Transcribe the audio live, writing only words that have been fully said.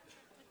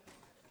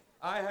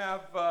I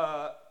have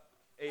a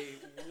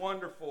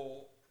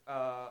wonderful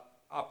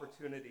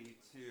opportunity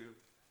to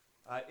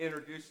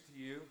introduce to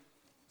you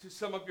to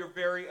some of your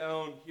very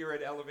own here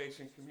at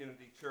Elevation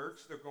Community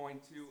Church. They're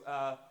going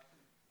to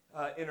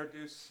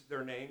introduce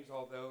their names,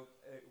 although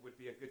it would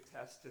be a good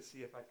test to see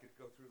if I could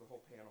go through the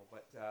whole panel.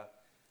 But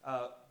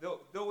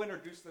they'll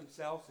introduce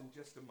themselves in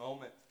just a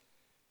moment.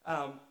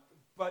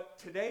 But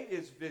today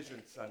is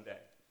Vision Sunday.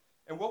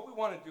 And what we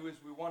want to do is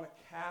we want to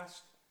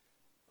cast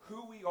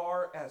who we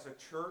are as a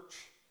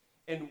church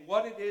and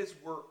what it is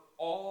we're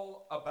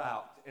all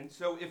about. And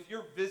so if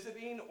you're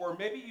visiting, or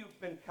maybe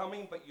you've been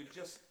coming but you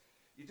just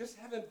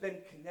haven't been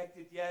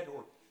connected yet,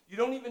 or you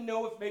don't even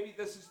know if maybe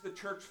this is the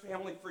church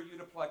family for you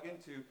to plug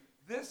into,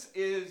 this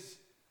is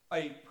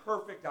a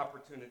perfect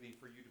opportunity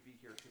for you to be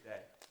here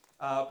today.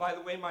 By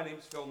the way, my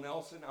name's Phil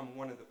Nelson. I'm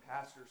one of the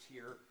pastors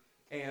here,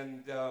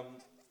 and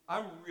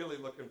I'm really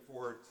looking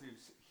forward to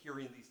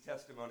hearing these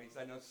testimonies.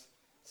 I know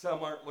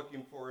some aren't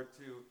looking forward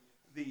to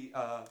the,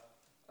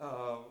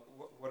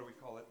 what do we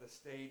call it, the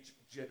stage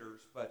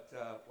jitters, but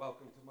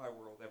welcome to my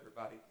world,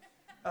 everybody.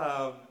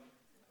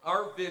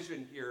 Our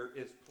vision here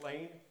is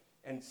plain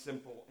and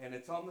simple, and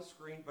it's on the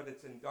screen, but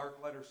it's in dark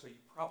letters, so you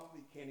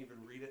probably can't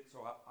even read it, so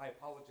I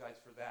apologize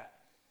for that.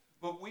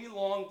 But we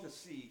long to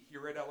see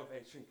here at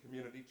Elevation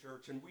Community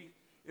Church, and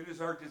it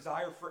is our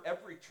desire for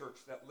every church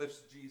that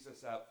lifts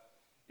Jesus up,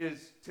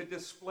 is to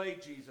display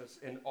Jesus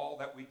in all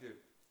that we do.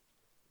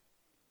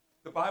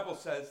 The Bible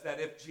says that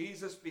if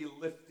Jesus be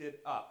lifted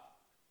up,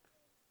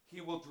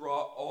 he will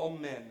draw all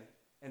men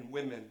and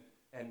women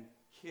and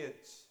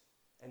kids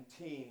and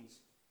teens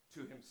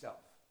to himself.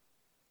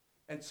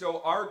 And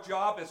so our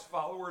job as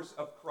followers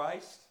of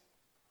Christ,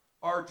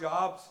 our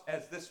jobs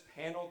as this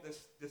panel,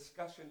 this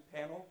discussion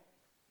panel,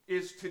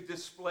 is to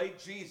display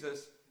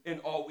Jesus in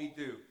all we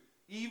do.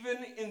 Even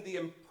in the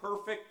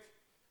imperfect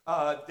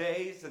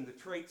days and the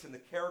traits and the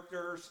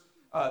character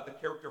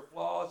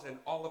flaws, and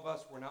all of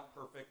us, we're not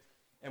perfect,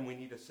 and we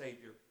need a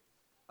Savior.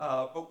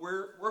 But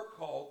we're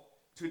called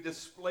to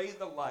display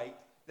the light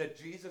that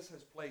Jesus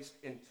has placed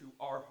into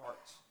our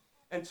hearts.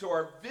 And so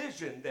our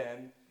vision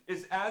then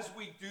is, as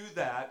we do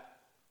that,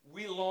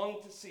 we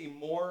long to see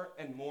more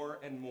and more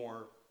and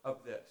more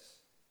of this.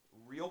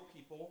 Real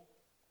people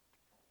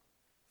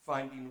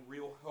finding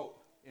real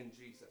hope in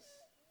Jesus.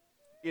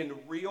 In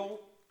real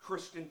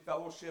Christian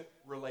fellowship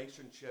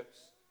relationships.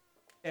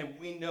 And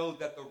we know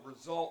that the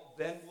result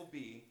then will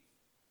be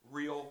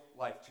real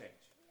life change.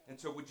 And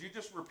so would you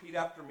just repeat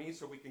after me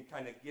so we can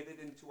kind of get it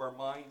into our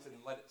minds and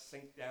let it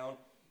sink down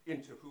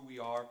into who we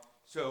are?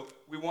 So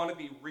we want to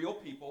be real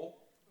people.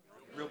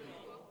 Real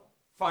people.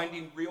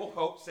 Finding real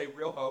hope. Say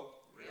real hope.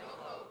 Real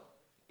hope.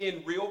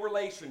 In real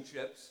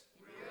relationships.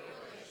 Real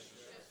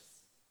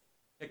relationships.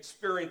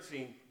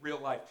 Experiencing real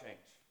life change.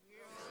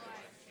 Real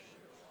life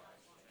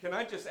change. Can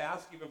I just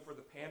ask, even for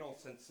the panel,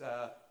 since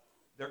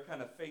they're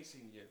kind of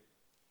facing you,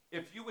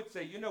 if you would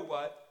say, you know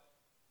what,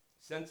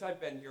 since I've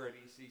been here at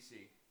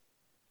ECC,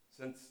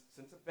 since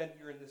I've been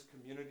here in this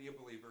community of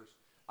believers,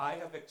 I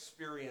have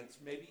experienced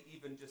maybe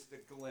even just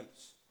a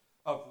glimpse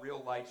of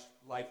real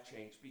life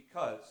change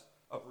because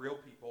of real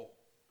people,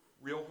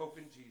 real hope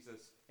in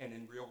Jesus, and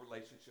in real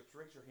relationships.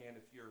 Raise your hand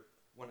if you're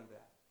one of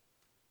that.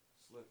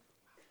 Slip.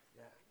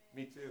 Yeah,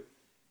 me too.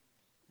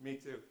 Me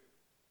too.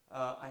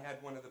 I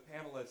had one of the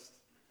panelists,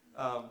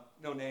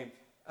 no name,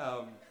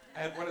 I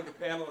had one of the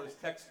panelists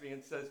text me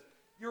and says,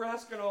 "You're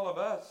asking all of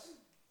us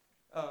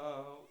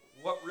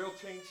what real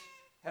change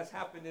has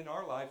happened in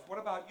our lives. What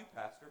about you,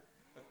 Pastor?"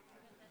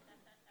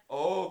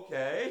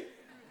 Okay.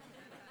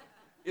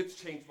 It's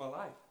changed my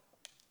life.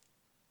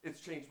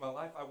 It's changed my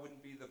life. I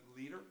wouldn't be the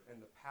leader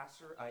and the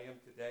pastor I am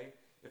today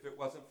if it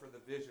wasn't for the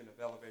vision of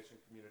Elevation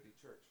Community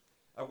Church.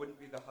 I wouldn't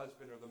be the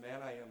husband or the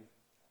man I am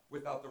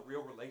without the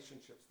real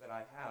relationships that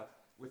I have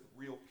with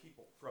real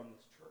people from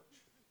this church.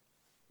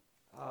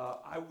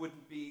 I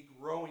wouldn't be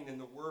growing in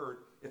the Word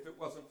if it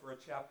wasn't for a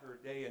chapter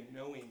a day and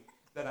knowing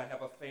that I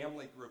have a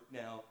family group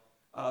now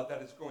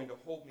that is going to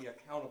hold me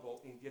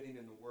accountable in getting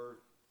in the Word.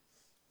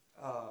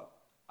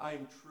 I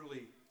am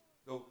truly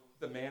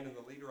the man and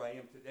the leader I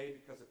am today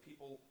because of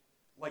people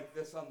like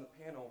this on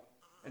the panel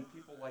and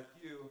people like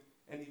you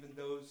and even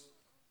those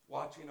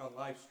watching on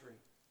live stream.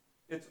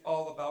 It's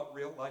all about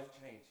real life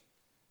change.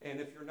 And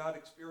if you're not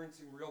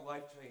experiencing real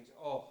life change,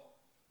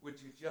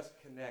 would you just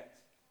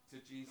connect to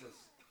Jesus?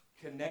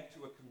 Connect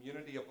to a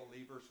community of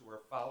believers who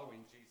are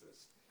following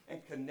Jesus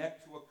and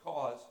connect to a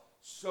cause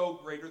so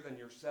greater than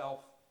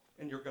yourself,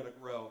 and you're going to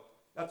grow.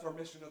 That's our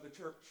mission of the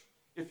church.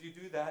 If you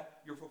do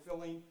that, you're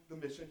fulfilling the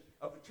mission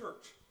of the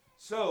church.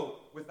 So,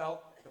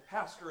 without the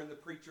pastor and the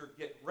preacher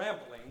get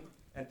rambling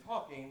and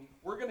talking,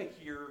 we're going to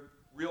hear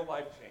real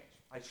life change.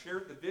 I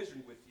shared the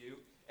vision with you,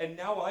 and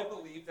now I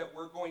believe that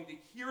we're going to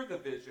hear the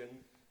vision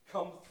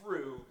come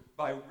through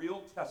by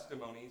real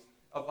testimonies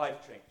of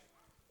life change.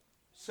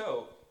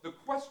 So, the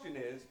question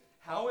is,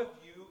 how have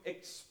you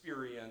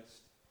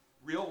experienced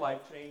real life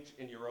change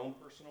in your own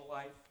personal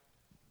life,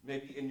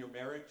 maybe in your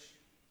marriage,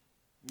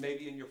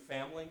 maybe in your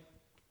family?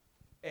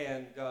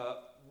 And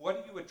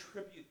what do you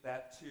attribute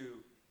that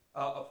to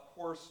Of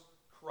course,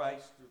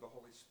 Christ, through the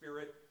Holy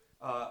Spirit,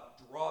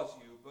 draws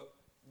you, but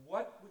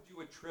what would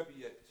you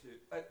attribute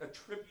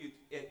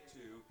it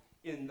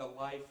to in the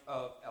life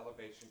of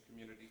Elevation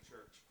Community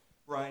Church?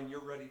 Brian, you're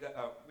ready to...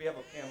 we have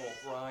a panel of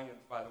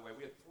Brians, by the way.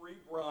 We have 3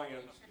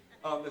 Brians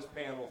on this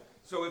panel.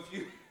 So if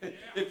you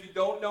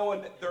don't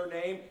know their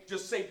name,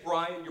 just say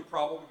Brian. You're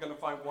probably going to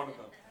find one of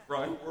them.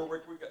 Brian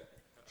Warwick, we got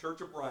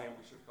Church of Brian,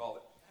 we should call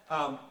it.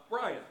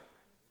 Brian,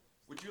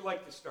 would you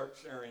like to start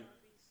sharing?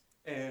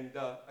 And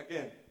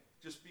again,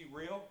 just be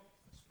real,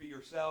 just be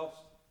yourselves,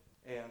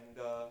 and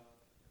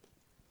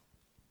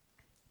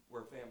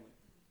we're a family.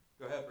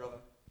 Go ahead, brother.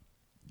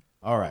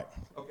 All right.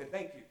 Okay,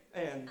 thank you.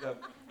 And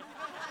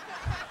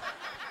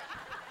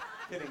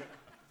kidding.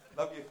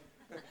 Love you.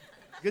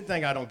 Good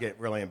thing I don't get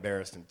really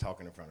embarrassed in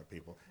talking in front of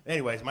people.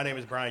 Anyways, my name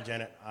is Brian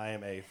Jennett. I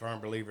am a firm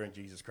believer in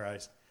Jesus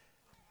Christ.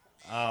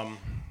 Let's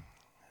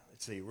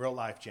see, real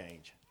life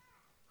change.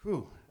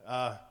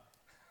 About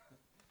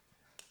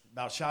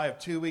shy of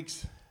 2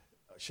 weeks,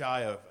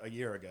 shy of a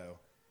year ago,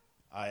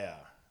 I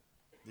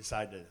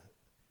decided to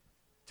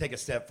take a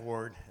step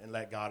forward and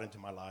let God into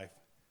my life.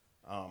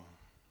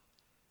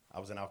 I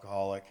was an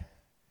alcoholic.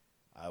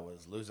 I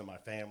was losing my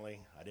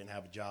family. I didn't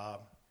have a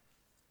job.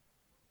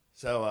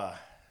 So I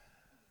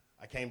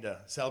came to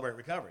Celebrate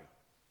Recovery.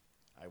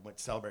 I went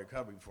to Celebrate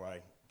Recovery before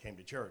I came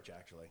to church,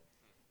 actually.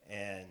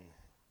 And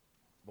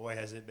boy,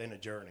 has it been a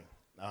journey.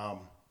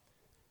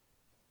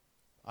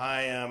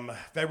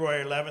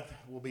 February 11th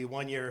will be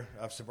 1 year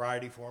of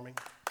sobriety for me.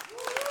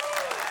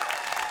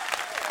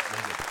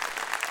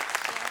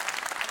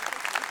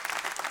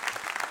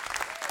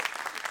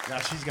 Now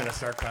she's going to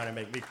start trying to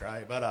make me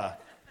cry.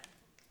 But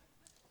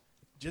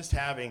just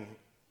having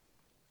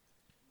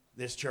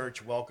this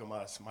church welcome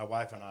us, my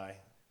wife and I,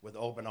 with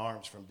open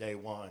arms from day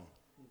one,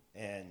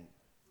 and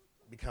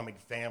becoming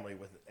family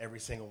with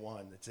every single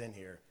one that's in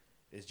here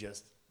is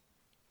just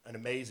an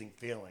amazing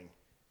feeling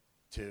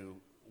to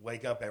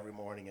wake up every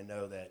morning and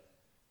know that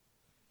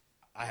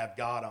I have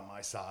God on my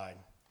side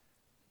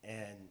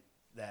and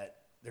that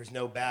there's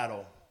no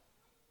battle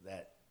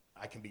that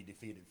I can be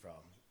defeated from.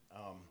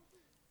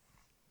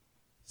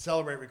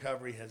 Celebrate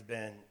Recovery has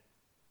been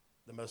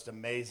the most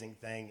amazing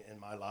thing in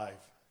my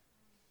life,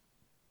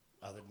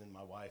 other than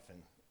my wife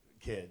and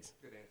kids.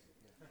 Good answer.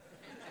 Yeah.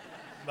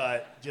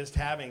 But just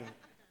having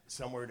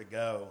somewhere to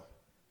go,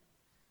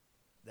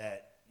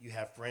 that you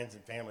have friends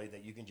and family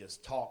that you can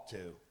just talk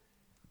to,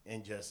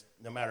 and just,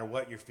 no matter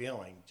what you're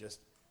feeling, just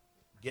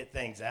get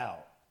things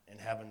out, and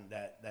having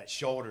that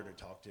shoulder to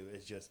talk to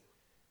is just,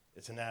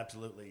 it's an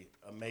absolutely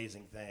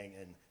amazing thing.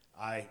 And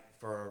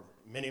for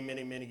many,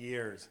 many, many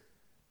years,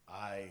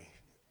 I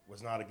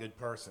was not a good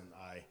person.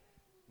 I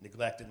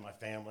neglected my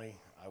family.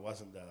 I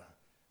wasn't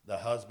the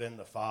husband,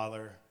 the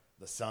father,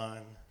 the son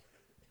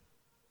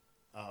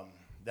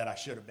that I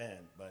should have been.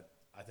 But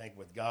I think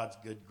with God's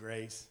good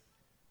grace,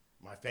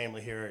 my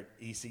family here at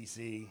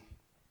ECC,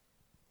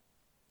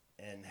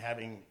 and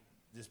having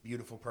this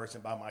beautiful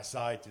person by my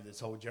side through this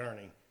whole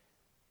journey,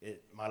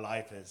 my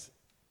life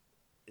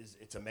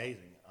it's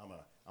amazing.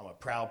 I'm a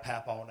proud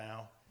papa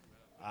now.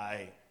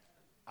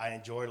 I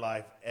enjoy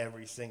life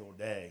every single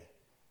day,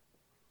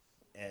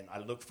 and I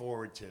look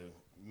forward to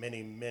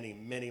many, many,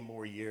 many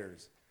more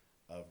years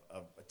of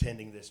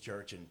attending this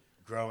church and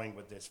growing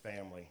with this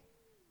family.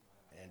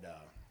 And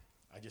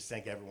I just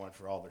thank everyone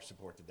for all their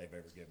support that they've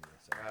ever given me.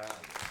 So.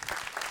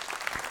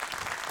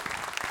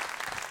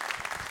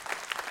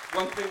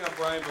 One thing on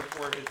Brian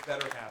before his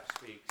better half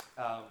speaks.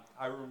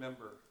 I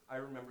remember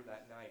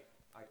that night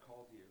I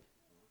called you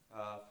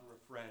through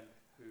a friend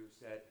who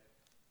said,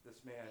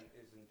 this man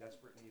is in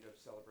desperate need of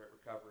Celebrate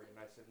Recovery. And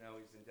I said,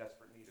 no, he's in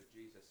desperate need of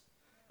Jesus.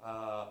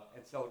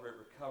 And Celebrate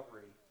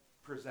Recovery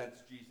presents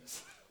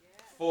Jesus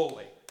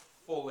fully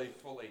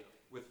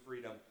with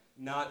freedom,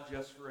 not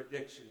just for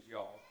addictions,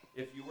 y'all.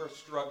 If you are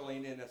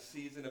struggling in a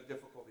season of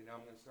difficulty, now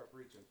I'm going to start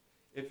preaching.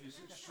 If you're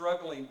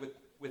struggling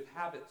with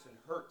habits and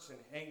hurts and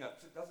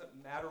hang-ups, it doesn't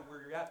matter where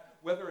you're at,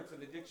 whether it's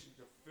an addiction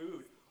to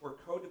food or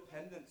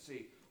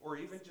codependency or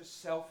even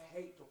just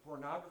self-hate or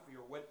pornography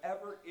or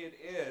whatever it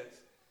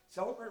is,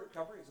 Celebrate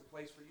Recovery is a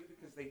place for you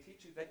because they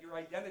teach you that your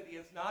identity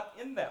is not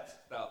in that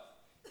stuff.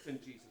 It's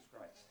in Jesus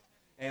Christ.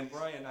 And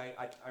Brian, I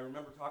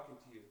remember talking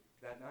to you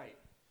that night,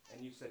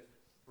 and you said,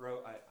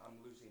 bro, I'm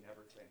losing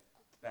everything.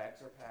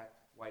 Bags are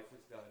packed. Wife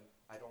is done.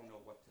 I don't know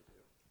what to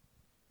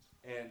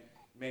do. And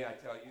may I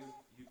tell you,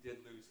 you did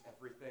lose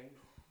everything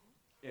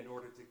in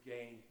order to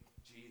gain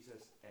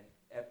Jesus and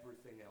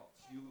everything else.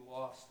 You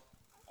lost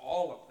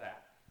all of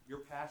that. Your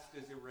past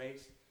is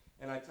erased.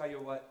 And I tell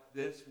you what,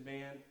 this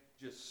man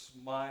just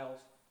smiles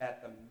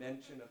at the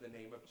mention of the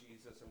name of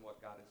Jesus and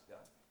what God has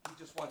done. He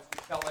just wants to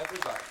tell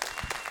everybody.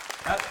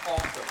 That's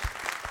awesome.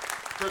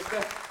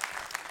 Krista?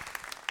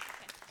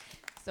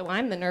 So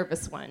I'm the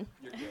nervous one.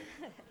 You're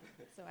good.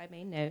 So I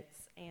made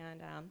notes.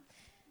 And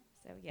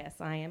so,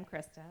 yes, I am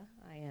Krista.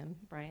 I am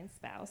Brian's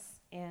spouse.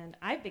 And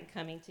I've been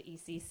coming to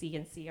ECC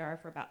and CR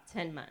for about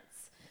 10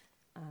 months.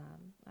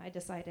 I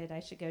decided I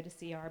should go to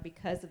CR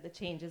because of the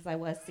changes I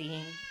was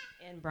seeing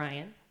in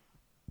Brian.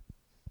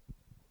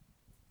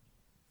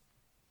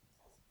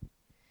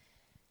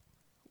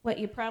 What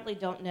you probably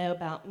don't know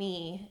about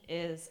me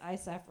is I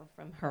suffer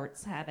from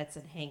hurts, habits,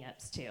 and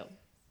hang-ups too.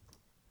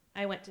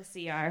 I went to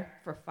CR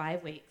for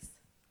 5 weeks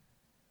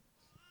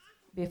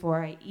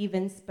before I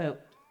even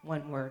spoke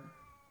one word.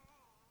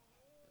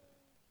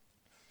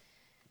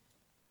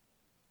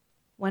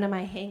 One of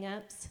my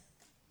hang-ups,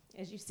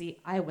 as you see,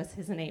 I was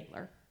his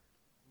enabler.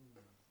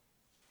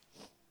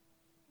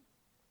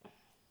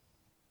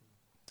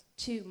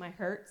 2, my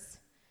hurts,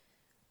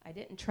 I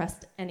didn't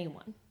trust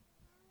anyone.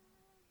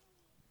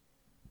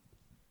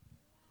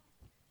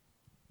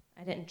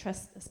 I didn't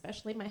trust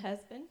especially my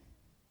husband.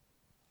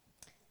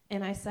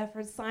 And I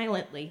suffered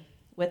silently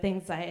with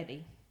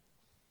anxiety.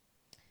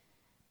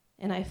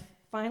 And I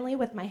finally,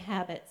 with my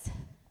habits,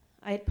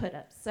 I had put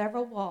up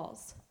several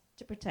walls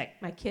to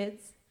protect my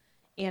kids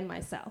and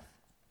myself.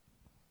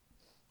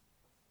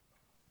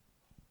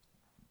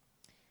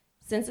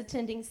 Since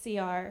attending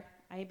CR,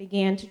 I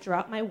began to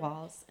drop my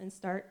walls and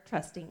start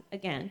trusting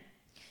again,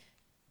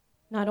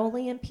 not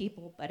only in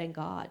people, but in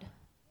God.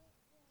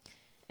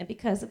 And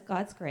because of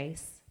God's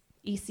grace,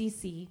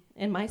 ECC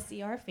and my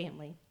CR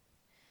family,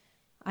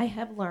 I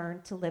have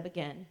learned to live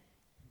again.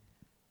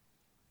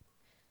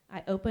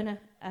 I open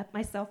up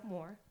myself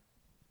more.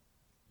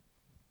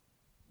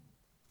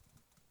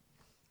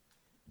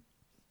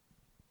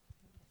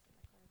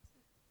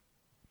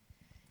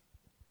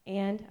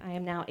 And I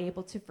am now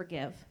able to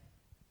forgive.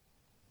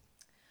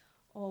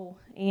 Oh,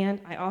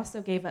 and I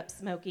also gave up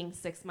smoking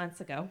 6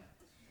 months ago.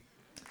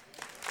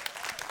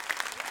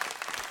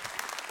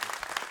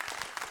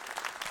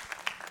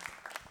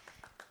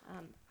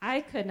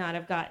 I could not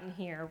have gotten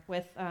here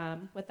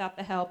without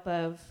the help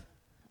of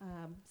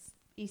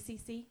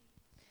ECC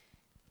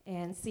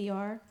and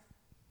CR.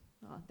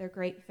 Oh, they're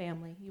great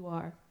family, you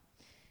are.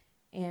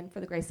 And for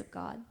the grace of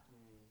God.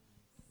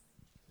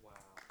 Wow.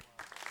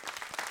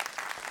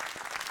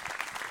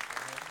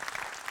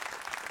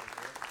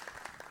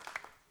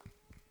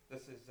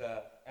 This is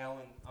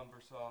Alan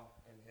Umbersaw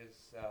and his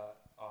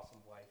awesome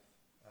wife,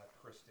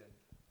 Kristen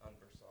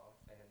Umbersaw.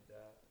 And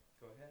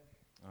go ahead.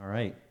 All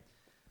right.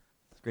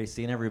 It's great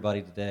seeing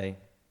everybody today.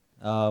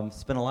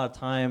 Spent a lot of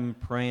time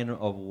praying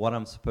of what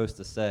I'm supposed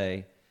to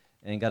say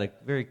and got a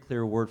very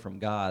clear word from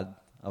God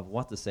of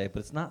what to say, but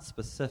it's not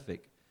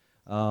specific.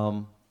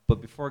 But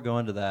before I go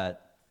into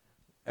that,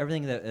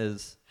 everything that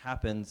has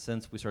happened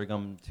since we started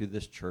coming to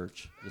this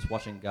church, just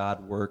watching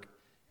God work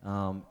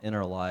in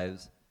our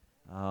lives,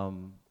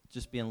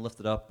 just being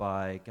lifted up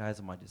by guys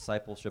in my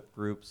discipleship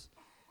groups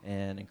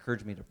and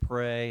encouraged me to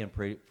pray and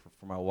pray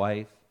for my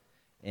wife.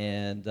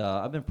 And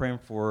I've been praying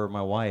for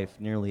my wife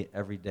nearly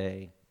every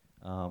day,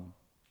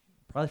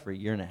 probably for a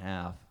year and a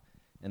half.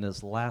 And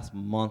this last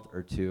month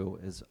or two,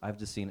 I've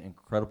just seen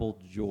incredible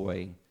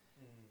joy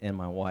in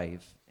my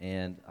wife.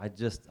 And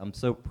I'm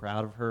so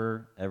proud of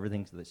her,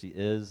 everything that she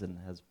is and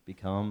has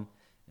become.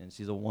 And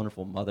she's a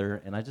wonderful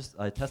mother. And I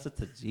attested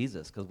to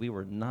Jesus because we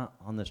were not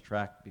on this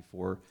track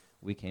before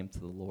we came to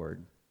the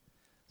Lord.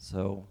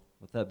 So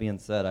with that being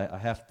said, I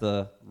have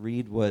to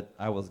read what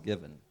I was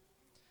given.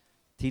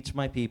 Teach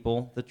my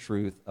people the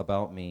truth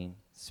about me.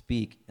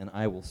 Speak, and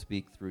I will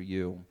speak through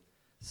you.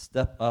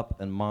 Step up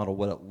and model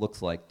what it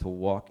looks like to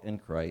walk in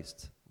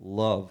Christ.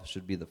 Love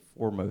should be the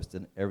foremost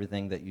in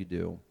everything that you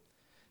do.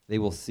 They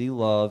will see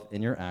love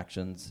in your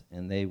actions,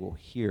 and they will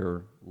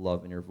hear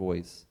love in your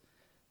voice.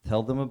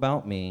 Tell them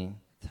about me.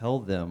 Tell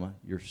them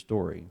your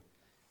story,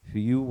 who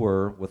you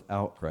were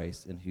without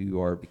Christ and who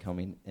you are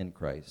becoming in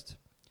Christ.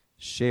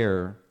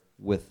 Share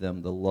with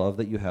them the love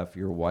that you have for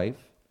your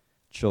wife,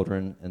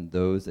 children, and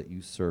those that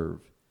you serve.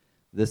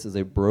 This is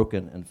a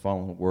broken and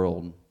fallen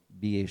world.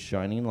 Be a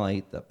shining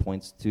light that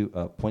points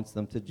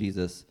them to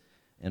Jesus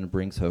and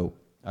brings hope.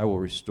 I will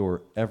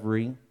restore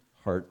every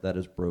heart that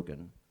is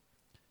broken.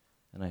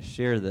 And I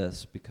share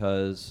this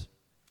because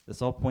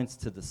this all points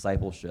to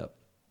discipleship.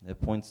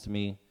 It points to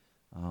me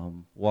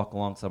walk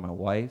alongside my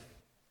wife,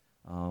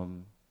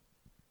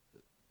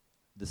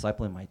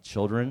 discipling my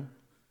children.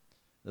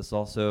 This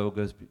also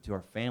goes to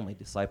our family,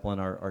 discipling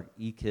our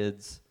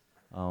e-kids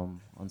on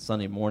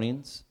Sunday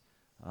mornings.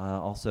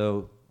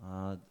 Also,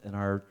 in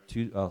our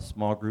two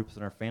small groups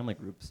and our family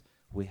groups,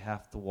 we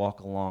have to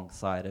walk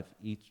alongside of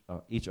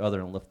each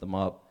other and lift them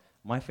up.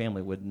 My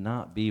family would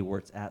not be where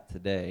it's at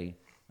today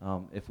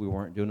if we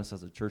weren't doing this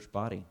as a church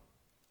body.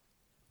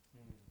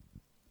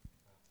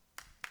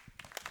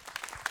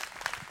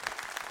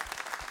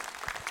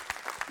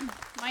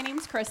 My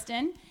name's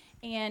Kristen,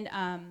 and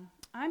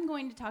I'm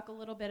going to talk a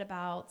little bit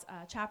about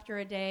chapter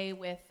a day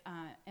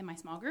in my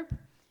small group,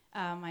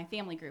 my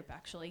family group,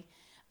 actually.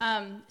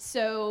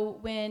 So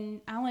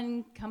when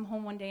Alan come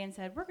home one day and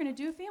said, we're going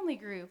to do a family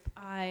group,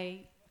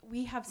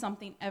 we have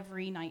something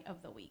every night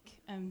of the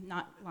week. I'm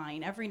not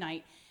lying, every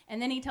night.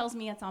 And then he tells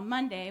me it's on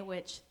Monday,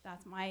 which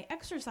that's my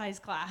exercise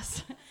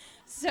class.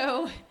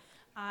 So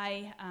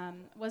I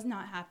was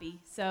not happy.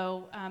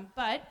 So,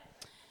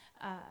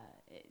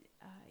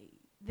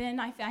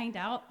 then I find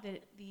out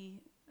that the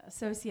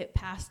associate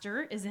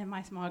pastor is in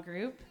my small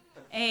group.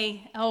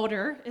 A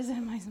elder is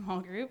in my small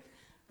group.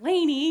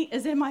 Lainey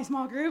is in my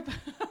small group,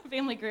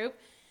 family group.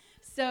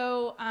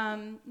 So,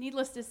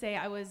 needless to say,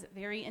 I was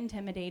very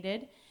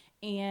intimidated,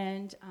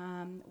 and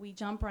we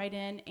jump right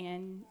in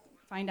and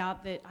find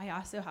out that I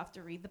also have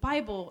to read the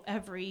Bible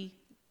every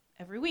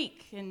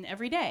week and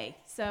every day.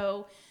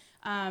 So,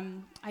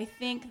 I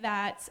think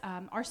that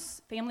our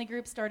family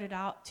group started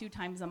out 2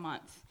 times a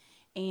month,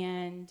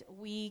 and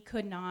we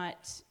could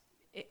not.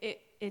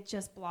 It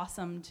just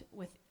blossomed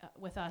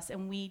with us,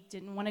 and we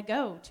didn't want to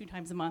go 2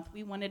 times a month.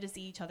 We wanted to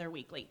see each other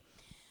weekly.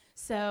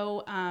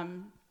 So,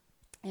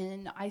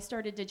 and I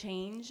started to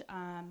change,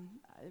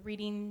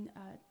 reading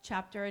a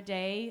chapter a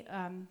day.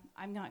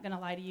 I'm not going to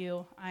lie to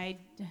you. I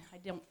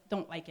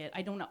don't like it.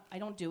 I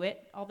don't do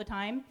it all the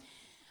time.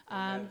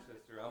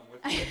 Sister, I'm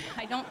with you.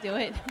 I don't do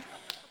it.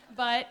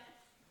 But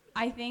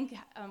I think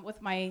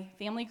with my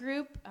family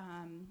group,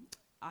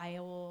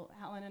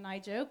 Helen and I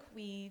joke,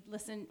 we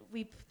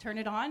turn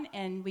it on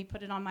and we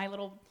put it on my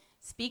little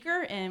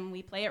speaker and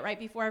we play it right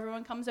before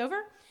everyone comes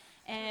over.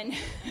 And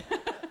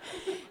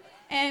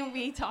and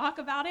we talk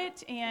about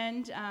it.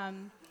 And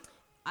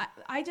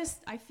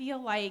I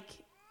feel like,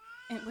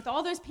 and with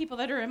all those people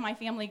that are in my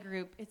family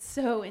group, it's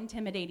so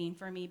intimidating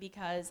for me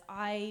because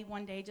I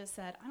one day just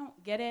said, I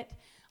don't get it.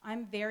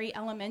 I'm very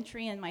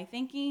elementary in my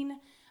thinking.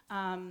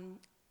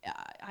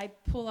 I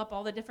pull up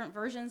all the different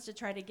versions to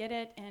try to get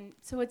it. And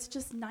so it's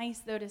just nice,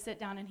 though, to sit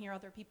down and hear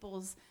other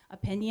people's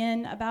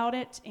opinion about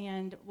it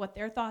and what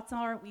their thoughts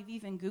are. We've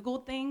even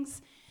Googled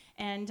things.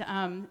 And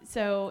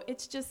so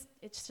it's just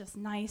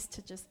nice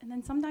to and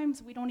then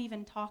sometimes we don't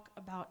even talk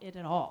about it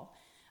at all.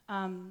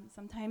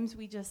 Sometimes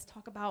we just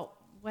talk about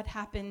what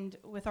happened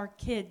with our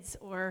kids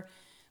or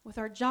with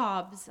our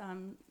jobs.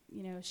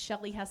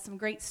 Shelley has some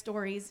great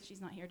stories. She's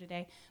not here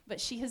today,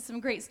 but she has some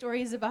great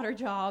stories about her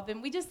job,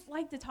 and we just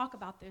like to talk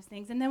about those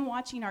things. And then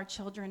watching our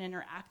children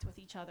interact with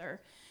each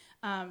other.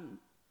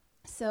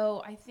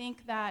 So I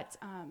think that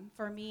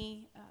for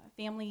me,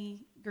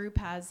 family group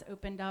has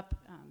opened up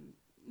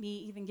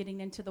me even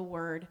getting into the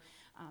Word.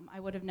 I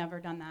would have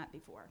never done that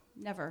before.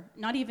 Never.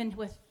 Not even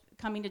with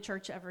coming to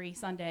church every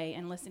Sunday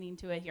and listening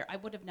to it here. I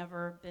would have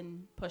never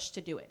been pushed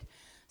to do it.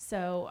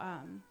 So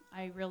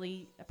I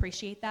really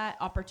appreciate that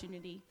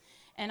opportunity.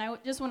 And I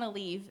just want to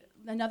leave.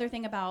 Another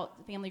thing about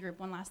the family group,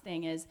 one last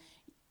thing is,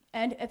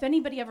 and if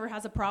anybody ever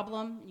has a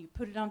problem, you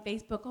put it on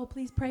Facebook, oh,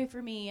 please pray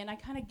for me. And I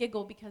kind of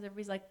giggle because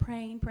everybody's like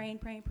praying,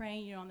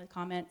 on the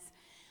comments.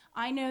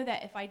 I know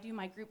that if I do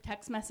my group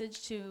text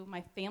message to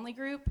my family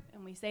group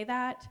and we say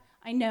that,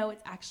 I know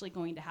it's actually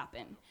going to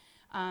happen.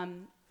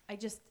 I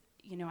just,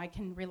 I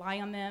can rely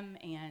on them,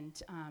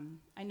 and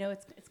I know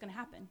it's going to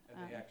happen.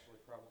 And they actually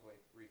probably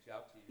reach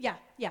out to you.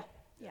 Yeah.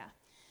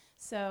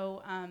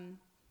 So,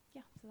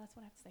 so that's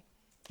what I have to say.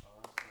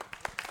 Awesome.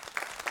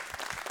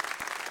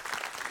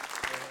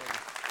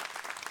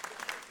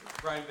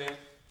 Brian Vance.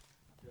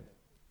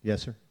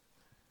 Yes, sir.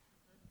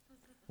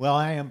 Well,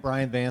 I am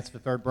Brian Vance, the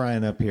third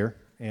Brian up here.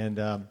 And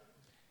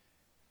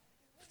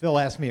Phil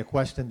asked me a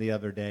question the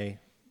other day.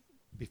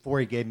 Before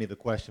he gave me the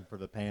question for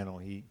the panel,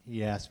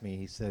 he asked me,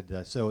 he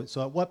said, so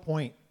at what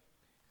point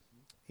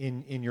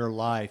in your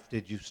life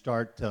did you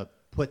start to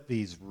put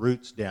these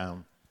roots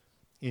down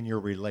in your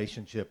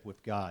relationship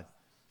with God?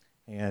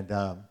 And,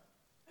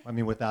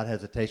 without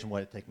hesitation,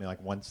 what it take me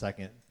like 1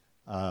 second.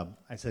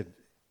 I said,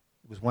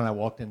 it was when I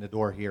walked in the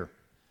door here.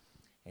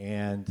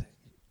 And,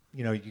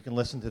 you can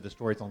listen to the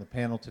stories on the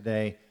panel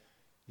today.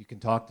 You can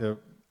talk to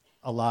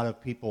a lot of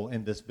people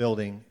in this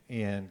building,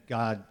 and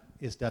God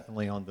is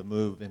definitely on the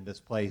move in this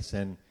place.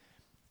 And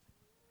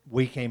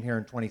we came here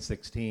in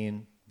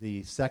 2016,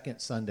 the second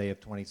Sunday of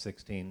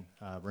 2016.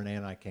 Renee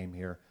and I came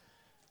here.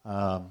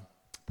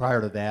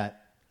 Prior to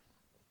that,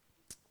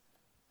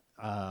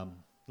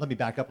 let me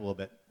back up a little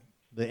bit.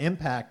 The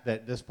impact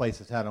that this place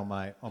has had on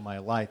my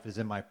life is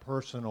in my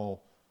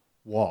personal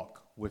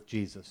walk with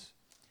Jesus.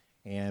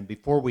 And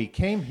before we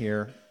came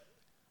here,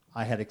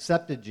 I had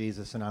accepted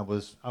Jesus and I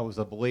was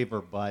a believer,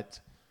 but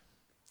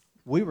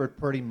we were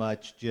pretty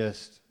much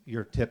just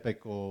your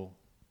typical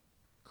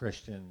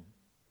Christian,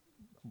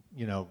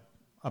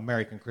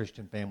 American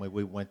Christian family.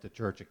 We went to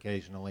church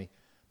occasionally.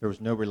 There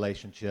was no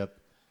relationship.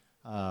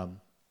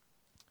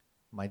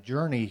 My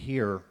journey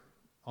here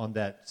on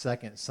that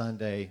second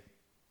Sunday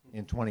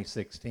in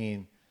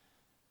 2016,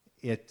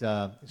 it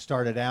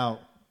started out,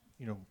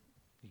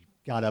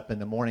 got up in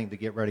the morning to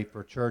get ready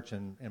for church,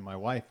 and my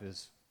wife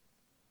is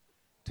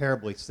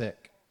terribly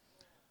sick.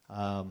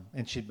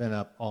 And she'd been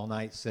up all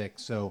night sick.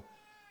 So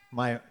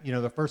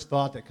the first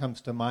thought that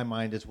comes to my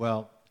mind is,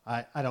 well,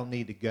 I don't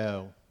need to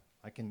go.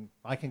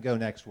 I can go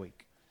next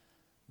week.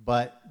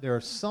 But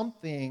there's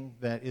something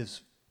that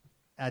is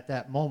at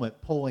that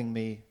moment pulling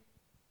me,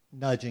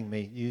 nudging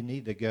me, you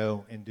need to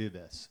go and do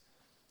this.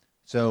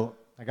 So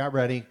I got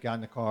ready, got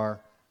in the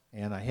car,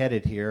 and I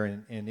headed here,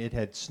 and it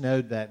had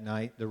snowed that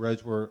night. The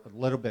roads were a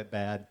little bit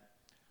bad.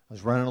 I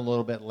was running a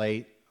little bit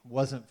late.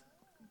 Wasn't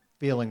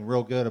feeling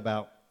real good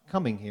about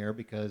coming here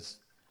because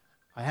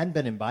I hadn't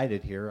been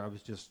invited here. I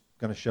was just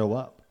going to show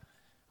up.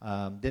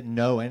 Didn't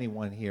know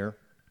anyone here.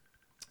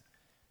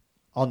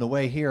 On the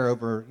way here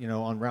over,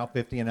 on Route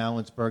 50 in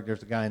Allensburg,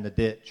 there's a guy in the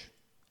ditch.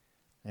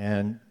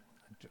 And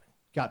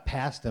got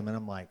past him, and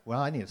I'm like,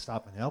 well, I need to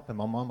stop and help him.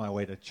 I'm on my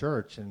way to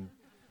church, and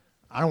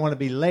I don't want to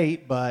be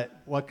late, but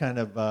what kind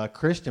of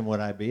Christian would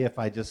I be if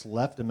I just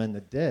left him in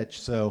the ditch?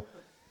 So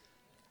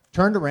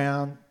turned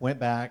around, went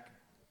back,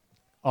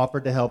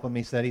 offered to help him.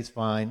 He said he's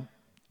fine.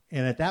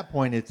 And at that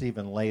point, it's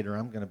even later.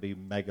 I'm going to be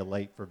mega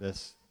late for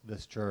this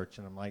church.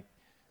 And I'm like,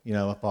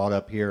 a thought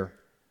up here,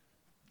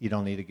 you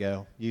don't need to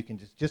go. You can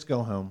just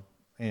go home,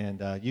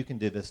 and you can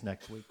do this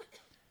next week.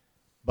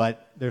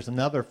 But there's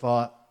another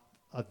thought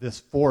of this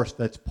force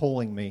that's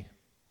pulling me.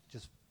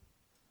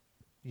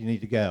 You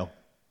need to go.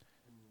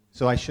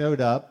 So I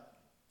showed up,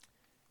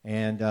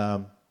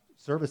 and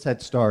service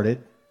had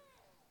started,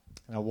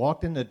 and I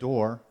walked in the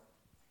door,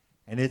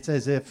 and it's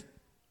as if,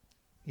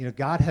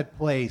 God had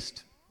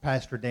placed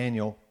Pastor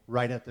Daniel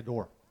right at the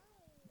door.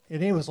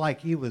 And it was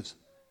like he was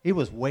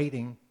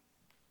waiting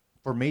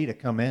for me to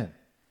come in.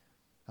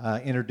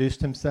 Introduced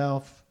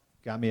himself,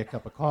 got me a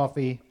cup of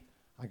coffee.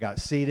 I got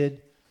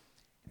seated,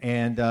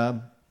 and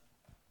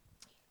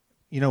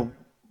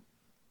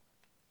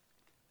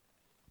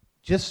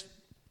just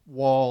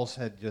walls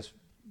had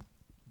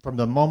from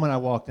the moment I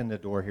walked in the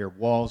door here,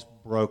 walls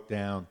broke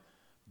down,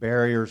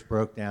 barriers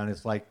broke down.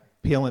 It's like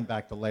peeling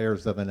back the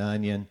layers of an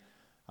onion.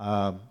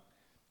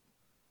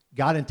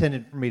 God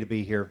intended for me to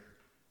be here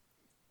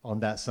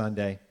on that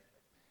Sunday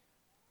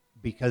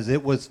because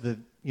it was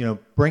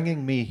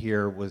bringing me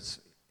here was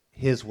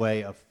his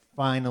way of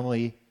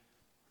finally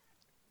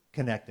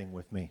connecting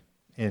with me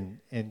and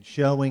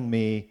showing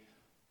me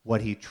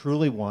what he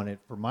truly wanted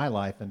for my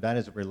life, and that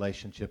is a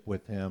relationship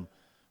with him,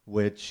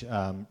 which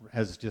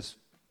has just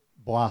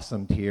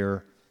blossomed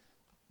here.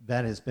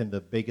 That has been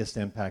the biggest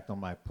impact on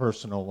my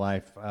personal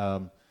life.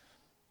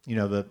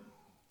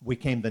 We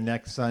came the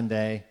next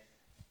Sunday,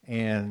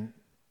 and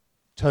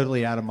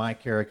totally out of my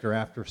character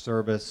after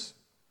service,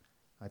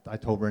 I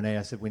told Renee,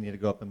 I said, we need to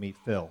go up and meet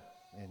Phil.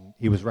 And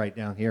he was right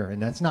down here. And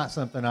that's not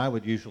something I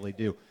would usually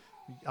do.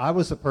 I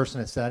was the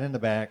person that sat in the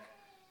back,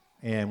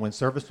 and when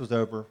service was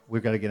over,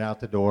 we've got to get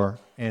out the door.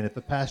 And if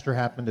the pastor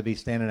happened to be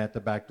standing at the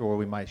back door,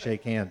 we might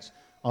shake hands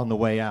on the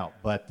way out.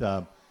 But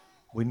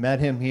we met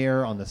him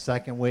here on the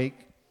second week.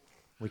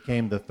 We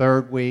came the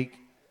third week.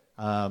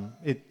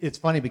 It's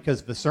funny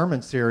because the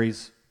sermon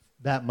series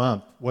that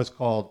month was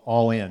called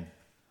All In.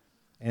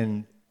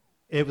 And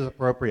it was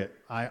appropriate.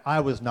 I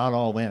was not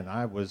all in.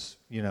 I was,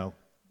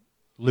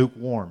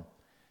 lukewarm.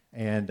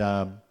 And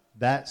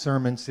that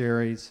sermon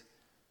series,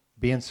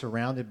 being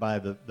surrounded by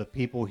the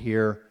people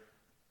here,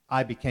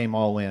 I became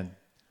all in.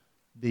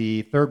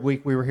 The third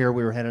week we were here,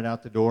 we were headed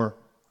out the door.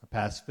 I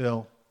passed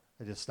Phil.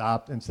 I just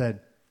stopped and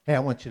said, hey, I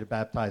want you to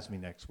baptize me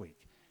next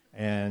week.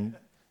 And,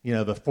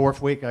 the fourth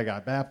week I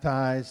got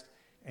baptized,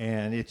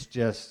 and it's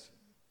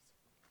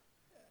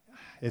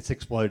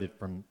exploded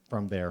from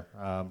there.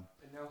 And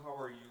now how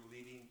are you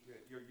leading?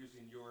 You're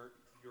using your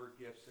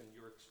gifts and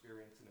your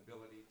experience and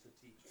ability to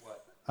teach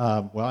what?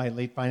 Well, I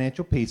lead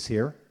Financial Peace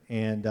here,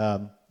 and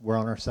we're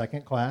on our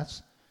second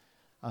class.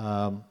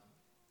 Do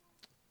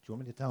you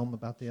want me to tell them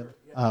about the other?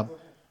 Yeah,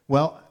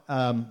 go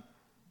ahead.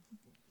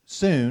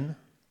 Soon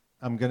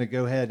I'm going to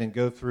go ahead and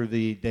go through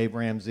the Dave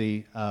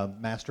Ramsey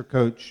Master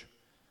Coach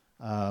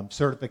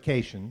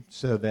certification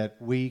so that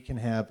we can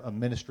have a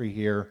ministry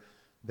here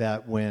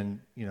that when,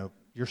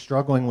 you're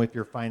struggling with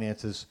your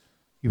finances,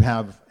 you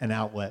have an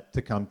outlet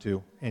to come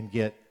to and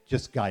get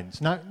just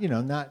guidance. Not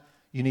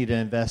you need to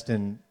invest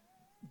in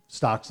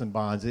stocks and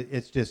bonds.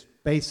 It's just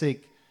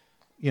basic,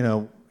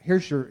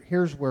 here's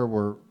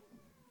where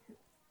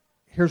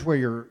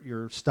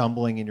you're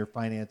stumbling in your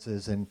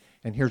finances, and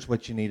here's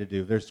what you need to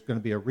do. There's going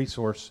to be a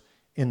resource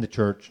in the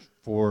church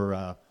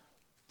for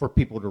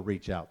people to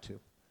reach out to.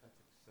 That's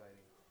exciting.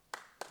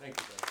 Thank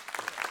you, Dave.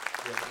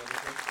 Do you have another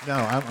thing? No,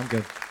 I'm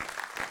good.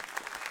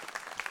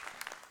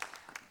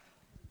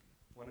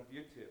 One of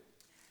you two,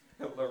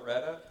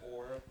 Loretta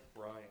or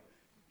Brian?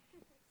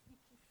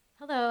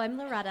 Hello, I'm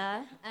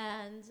Loretta,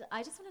 and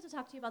I just wanted to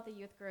talk to you about the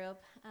youth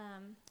group.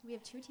 We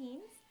have 2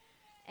 teens,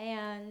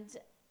 and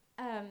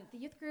the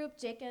youth group,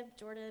 Jacob,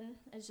 Jordan,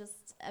 is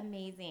just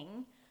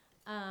amazing.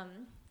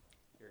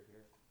 Here.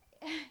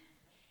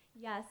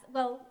 Yes,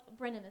 well,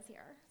 Brendan is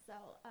here, so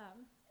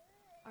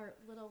our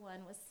little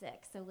one was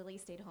sick, so Lily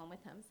stayed home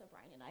with him, so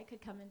Brian and I could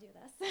come and do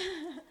this.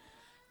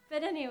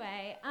 But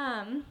anyway,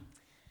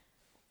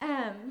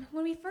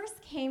 when we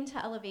first came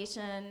to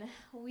Elevation,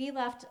 we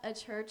left a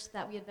church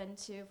that we had been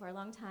to for a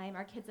long time.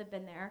 Our kids have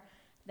been there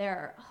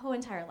their whole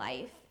entire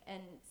life,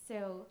 and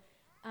so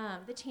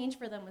the change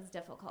for them was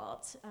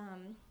difficult.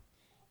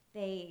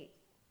 They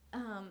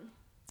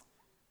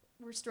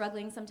were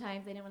struggling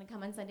sometimes. They didn't want to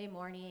come on Sunday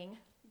morning.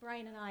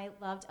 Brian and I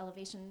loved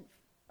Elevation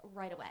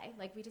right away.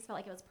 We just felt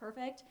like it was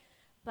perfect.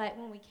 But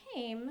when we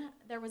came,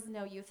 there was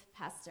no youth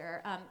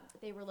pastor.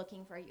 They were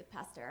looking for a youth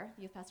pastor.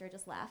 The youth pastor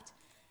just left.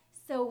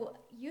 So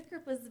youth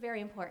group was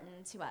very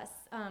important to us.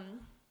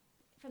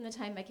 From the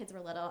time my kids were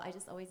little, I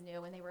just always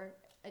knew when they were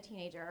a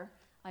teenager,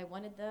 I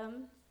wanted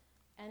them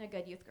and a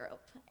good youth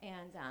group.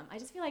 And I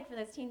just feel like for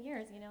those teen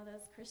years,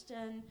 those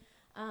Christian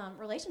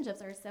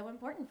Relationships are so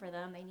important for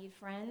them. They need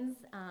friends.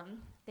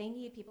 They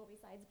need people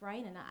besides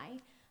Brian and I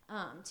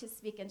to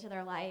speak into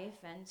their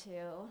life and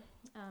to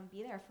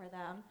be there for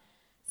them.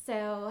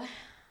 So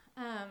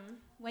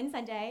one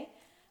Sunday,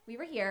 we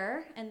were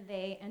here, and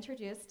they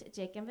introduced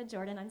Jacob and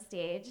Jordan on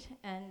stage,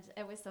 and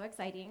it was so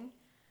exciting.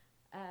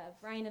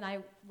 Brian and I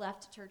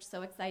left church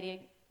so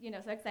excited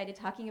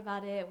talking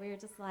about it. We were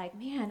just like,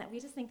 man, we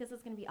just think this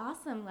is going to be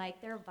awesome.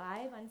 Like, their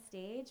vibe on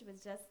stage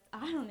was just,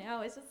 I don't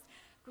know, it's just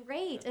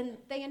great. And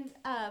they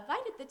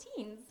invited the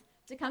teens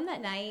to come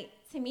that night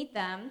to meet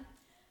them.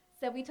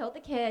 So we told the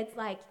kids,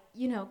 like,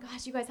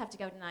 gosh, you guys have to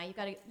go tonight.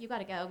 You got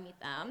to go meet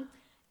them.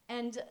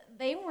 And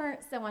they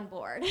weren't so on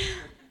board.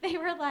 They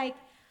were like,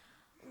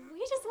 we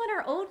just want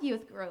our old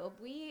youth group.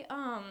 We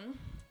don't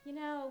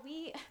know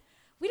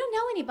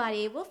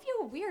anybody. We'll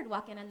feel weird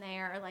walking in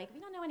there. Like, we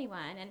don't know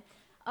anyone. And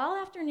all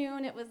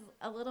afternoon, it was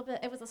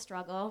a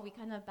struggle. We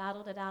kind of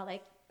battled it out.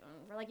 Like,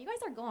 we're like, you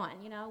guys are gone.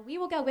 We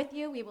will go with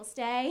you. We will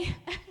stay.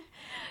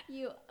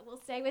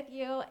 We'll stay with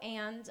you,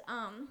 and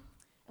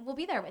we'll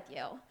be there with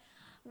you.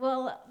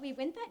 Well, we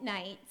went that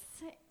night,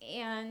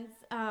 and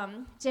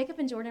Jacob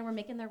and Jordan were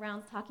making their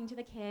rounds talking to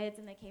the kids,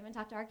 and they came and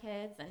talked to our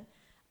kids, and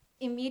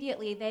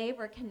immediately they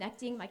were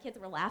connecting. My kids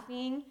were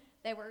laughing.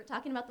 They were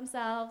talking about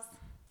themselves.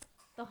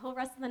 The whole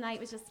rest of the night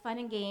was just fun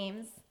and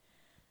games.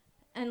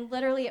 And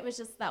literally, it was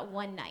just that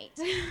one night.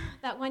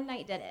 That one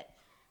night did it.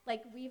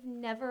 Like, we've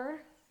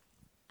never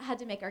had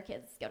to make our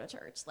kids go to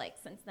church, like,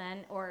 since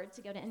then, or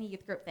to go to any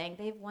youth group thing.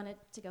 They've wanted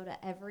to go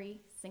to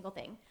every single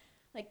thing.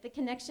 Like, the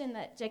connection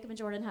that Jacob and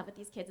Jordan have with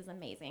these kids is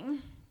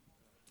amazing.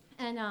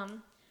 And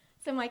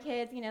so my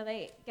kids,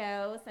 they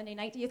go Sunday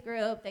night to youth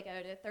group. They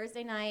go to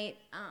Thursday night,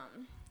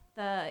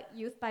 the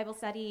youth Bible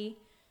study,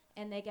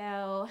 and they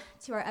go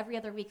to our every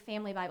other week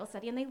family Bible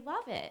study, and they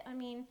love it. I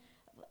mean,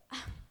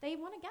 they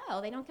want to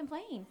go. They don't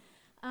complain.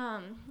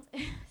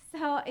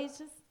 So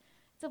it's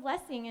a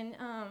blessing, and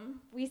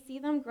we see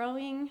them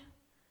growing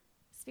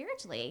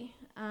spiritually.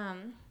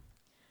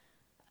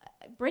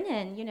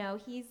 Brennan,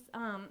 he's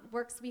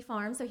we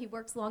farm, so he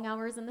works long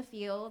hours in the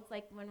fields,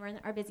 like when we're in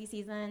our busy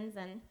seasons,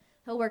 and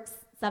he'll work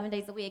 7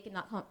 days a week and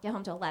not get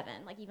home till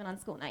 11, like even on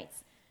school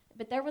nights.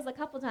 But there was a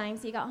couple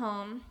times he got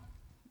home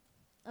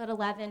at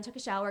 11, took a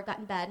shower, got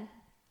in bed,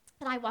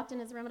 and I walked in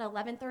his room at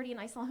 11:30, and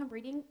I saw him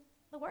reading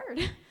the Word.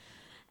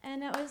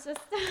 And it was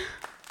just,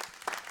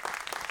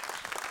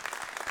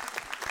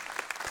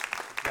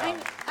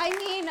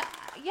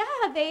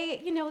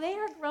 they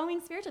are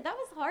growing spiritually. That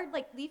was hard,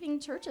 like, leaving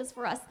churches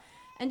for us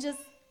and just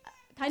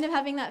kind of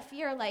having that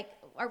fear, like,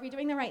 are we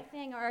doing the right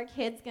thing? Are our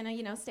kids going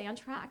to, stay on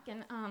track?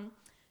 And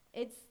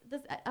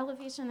this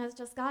Elevation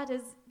God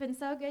has been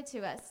so good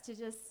to us to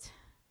just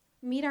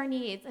meet our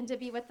needs and to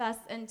be with us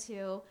and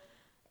to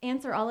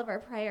answer all of our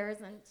prayers,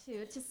 and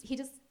he's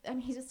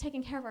just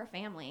taking care of our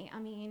family. I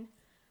mean,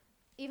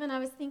 even I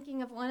was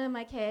thinking of one of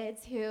my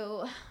kids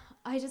who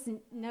I just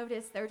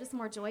noticed they're just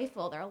more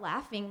joyful. They're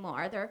laughing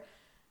more. They're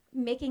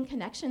making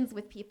connections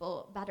with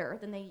people better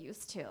than they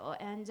used to.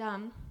 And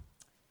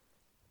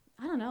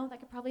I don't know, that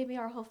could probably be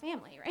our whole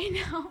family right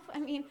now. I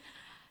mean,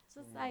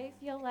 I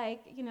feel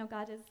like,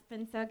 God has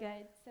been so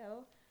good.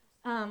 So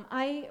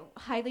I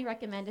highly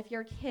recommend, if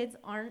your kids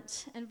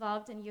aren't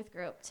involved in youth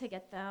group, to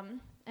get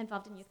them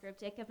involved in youth group.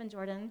 Jacob and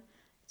Jordan,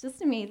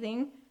 just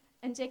amazing.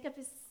 And Jacob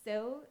is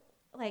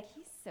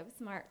he's so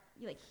smart.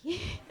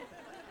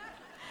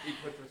 He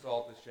puts us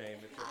all to shame.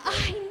 It's okay.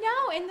 I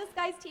know, and this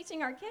guy's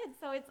teaching our kids,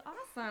 so it's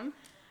awesome.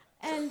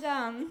 And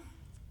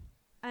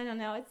I don't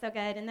know, it's so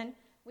good. And then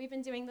we've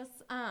been doing this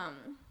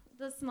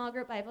the small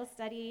group Bible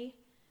study.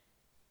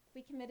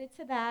 We committed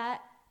to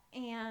that,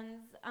 and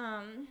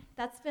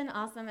that's been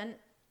awesome. And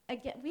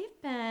again,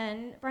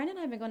 Brian and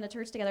I have been going to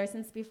church together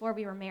since before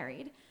we were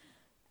married.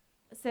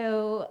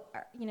 So,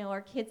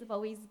 our kids have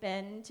always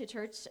been to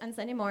church on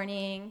Sunday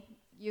morning,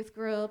 youth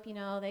group,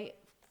 they've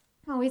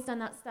always done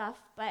that stuff.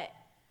 But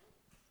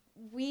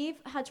we've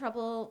had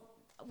trouble.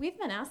 We've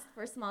been asked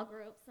for small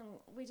groups, and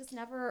we just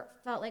never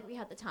felt like we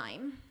had the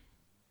time.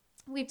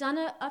 We've done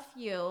a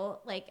few,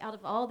 like, out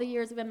of all the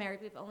years we've been married,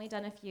 we've only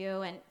done a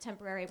few, and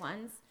temporary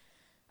ones.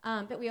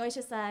 But we always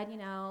just said,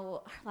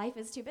 our life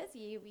is too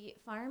busy. We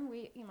farm.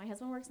 My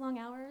husband works long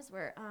hours.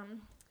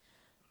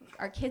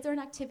 Our kids are in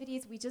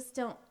activities. We just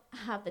don't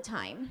have the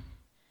time.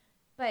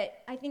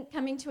 But I think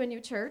coming to a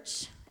new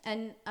church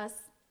and us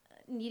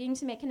needing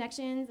to make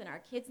connections, and our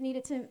kids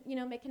needed to,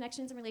 make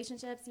connections and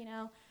relationships,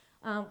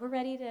 we're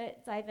ready to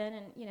dive in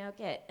and,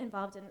 get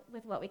involved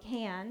with what we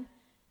can.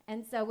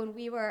 And so when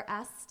we were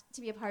asked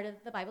to be a part of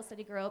the Bible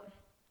study group,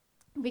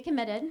 we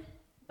committed.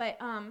 But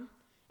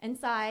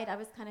inside, I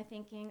was kind of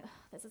thinking,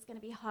 this is going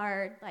to be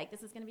hard. Like,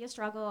 this is going to be a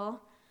struggle.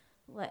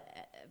 But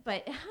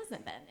it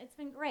hasn't been. It's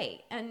been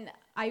great. And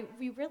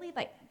we really,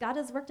 God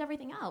has worked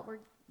everything out.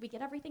 We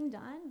get everything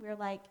done. We're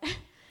like,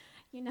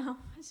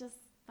 it's just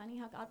funny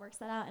how God works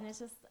that out. And it's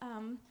just,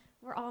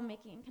 we're all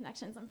making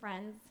connections and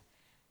friends.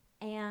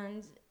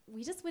 And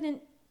we just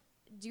wouldn't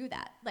do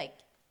that.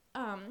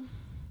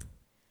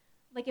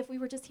 like if we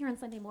were just here on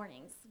Sunday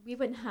mornings, we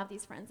wouldn't have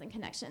these friends and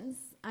connections.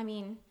 I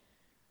mean,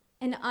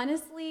 and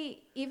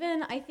honestly,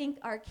 even I think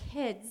our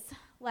kids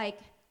like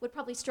would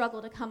probably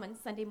struggle to come on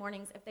Sunday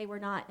mornings if they were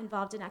not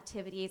involved in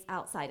activities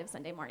outside of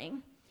Sunday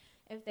morning.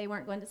 If they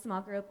weren't going to small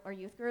group or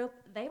youth group,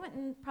 they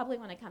wouldn't probably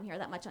want to come here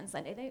that much on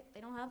Sunday.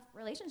 They don't have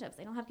relationships.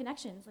 They don't have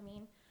connections. I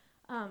mean,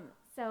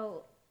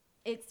 so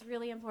it's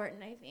really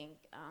important, I think,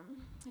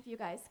 if you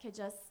guys could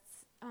just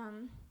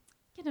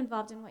get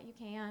involved in what you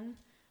can.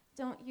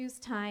 Don't use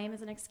time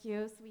as an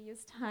excuse. We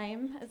use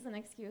time as an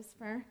excuse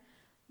for,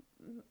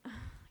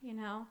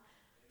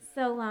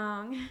 so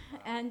long.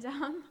 And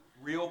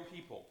real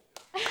people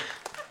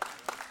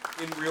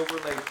in real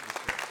relationships.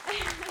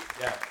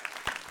 Yeah.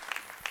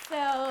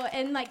 So,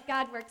 and like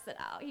God works it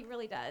out. He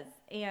really does.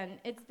 And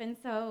it's been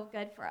so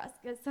good for us.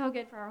 It's so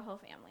good for our whole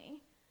family.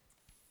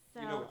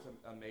 So. You know what's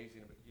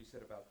amazing, you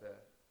said about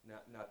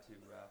not to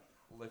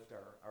lift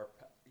our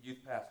youth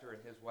pastor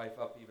and his wife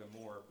up even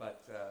more,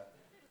 but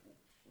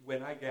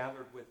when I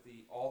gathered with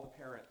all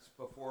the parents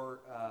before,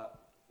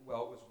 it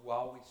was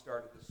while we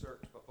started the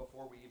search, but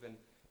before we even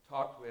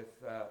talked with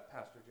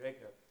Pastor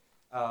Jacob,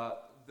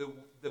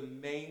 the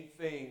main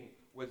thing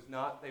was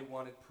not they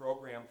wanted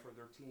program for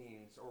their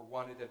teens or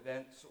wanted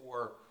events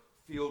or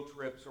field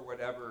trips or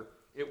whatever.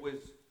 It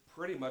was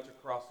pretty much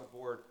across the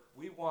board.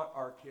 We want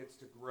our kids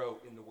to grow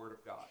in the Word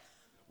of God.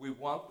 We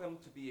want them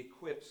to be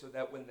equipped so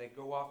that when they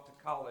go off to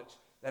college,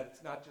 that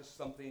it's not just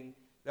something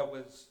that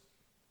was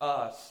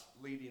us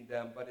leading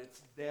them, but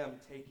it's them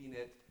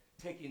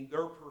taking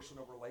their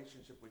personal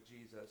relationship with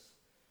Jesus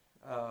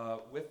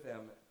with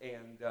them.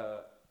 And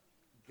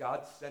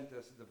God sent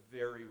us the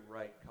very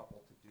right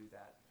couple to do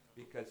that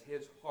because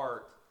his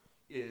heart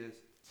is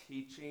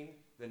teaching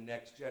the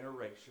next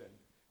generation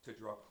to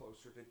draw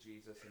closer to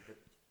Jesus and to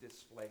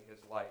display his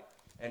light.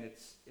 And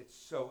it's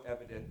so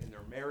evident in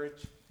their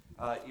marriage,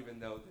 even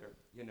though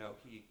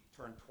he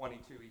turned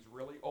 22. He's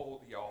really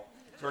old, y'all.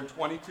 Turned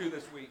 22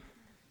 this week.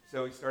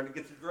 So he's starting to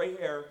get some gray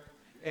hair,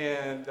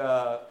 and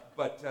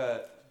but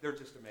they're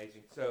just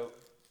amazing. So,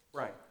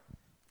 Brian.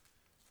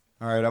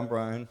 All right, I'm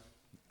Brian.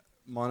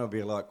 Mine will be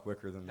a lot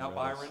quicker than Now the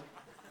Byron? others.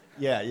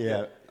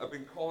 Yeah. I've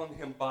been calling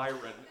him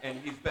Byron, and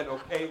he's been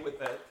okay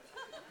with it.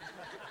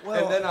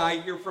 Well, And then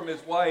I hear from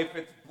his wife,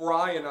 it's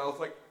Brian. I was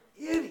like,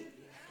 idiot.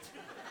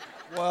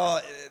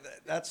 Well,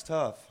 that's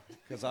tough,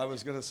 because I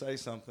was going to say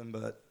something,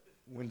 but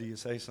when do you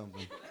say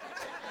something?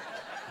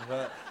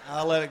 But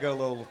I'll let it go a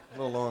little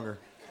longer.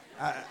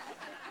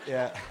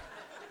 Yeah.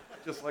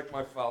 Just like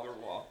my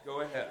father-in-law.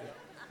 Go ahead.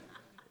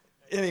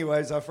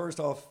 Anyways, I first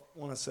off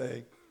want to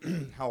say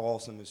how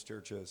awesome this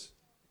church is.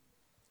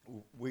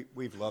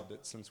 We've loved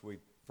it since we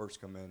first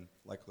come in,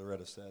 like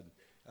Loretta said.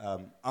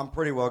 I'm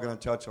pretty well going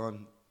to touch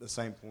on the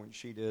same point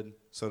she did,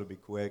 so to be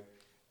quick.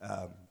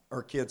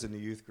 Our kids in the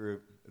youth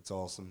group, it's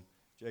awesome.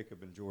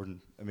 Jacob and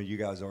Jordan, you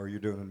guys you're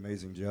doing an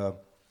amazing job.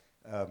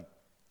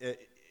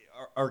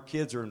 Our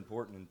kids are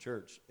important in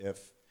church.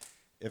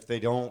 If they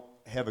don't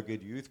have a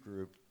good youth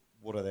group,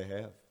 what do they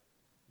have?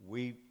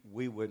 We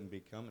wouldn't be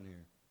coming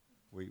here.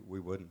 We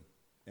wouldn't.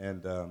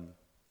 And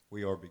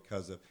we are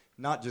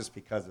not just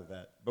because of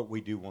that, but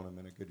we do want them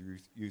in a good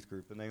youth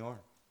group, and they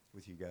are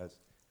with you guys.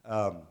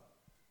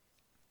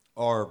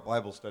 Our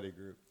Bible study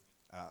group,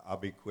 I'll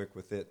be quick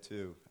with it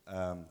too.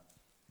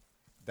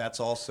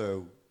 That's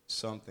also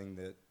something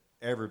that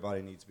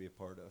everybody needs to be a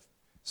part of.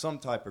 Some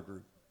type of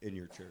group in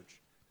your church.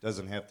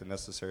 Doesn't have to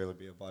necessarily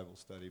be a Bible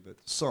study, but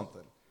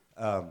something.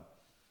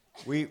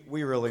 We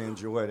really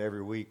enjoy it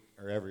every week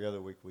or every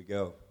other week we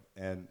go.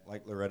 And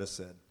like Loretta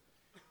said,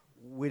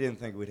 we didn't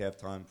think we'd have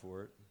time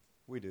for it.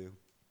 We do.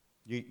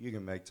 You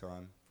can make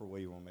time for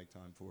what you want to make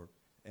time for.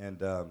 And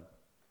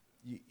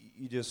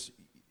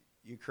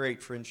you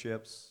create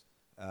friendships.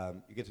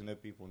 You get to know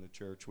people in the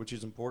church, which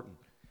is important.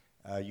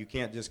 You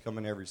can't just come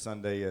in every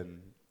Sunday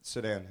and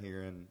sit down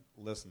here and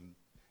listen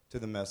to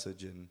the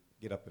message and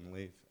get up and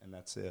leave, and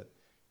that's it.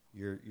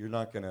 You're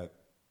not gonna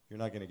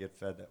get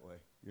fed that way.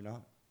 You're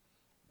not.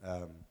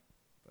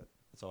 But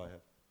that's all I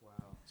have. Wow.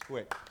 It's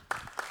quick.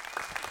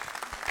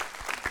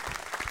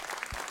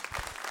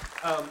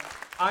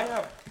 I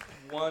have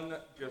one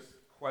just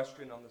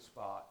question on the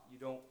spot. You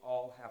don't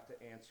all have to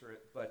answer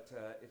it, but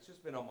it's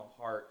just been on my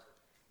heart.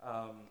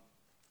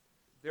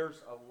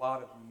 There's a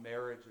lot of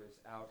marriages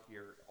out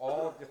here,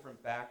 all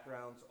different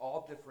backgrounds,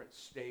 all different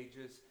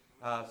stages.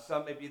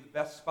 Some may be the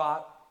best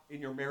spot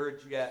in your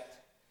marriage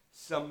yet.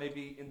 Some may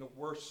be in the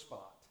worst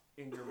spot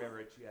in your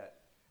marriage yet.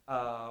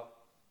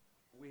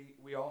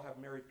 We all have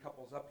married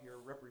couples up here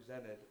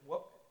represented.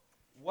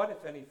 What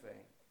if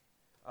anything,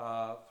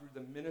 through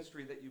the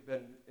ministry that you've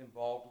been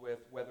involved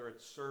with, whether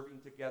it's serving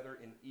together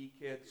in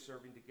eKids,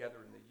 serving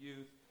together in the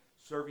youth,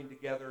 serving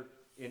together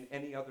in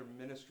any other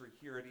ministry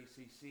here at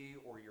ECC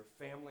or your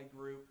family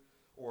group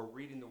or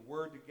reading the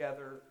Word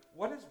together,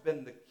 what has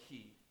been the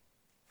key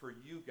for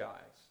you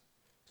guys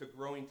to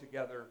growing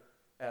together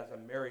as a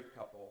married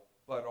couple,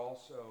 but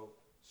also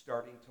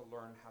starting to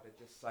learn how to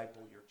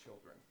disciple your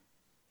children,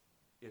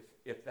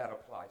 if that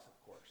applies,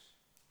 of course?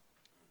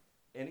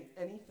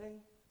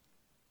 Anything?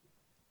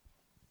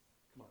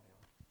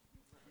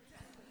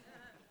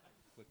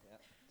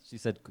 She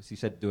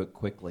said do it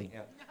quickly.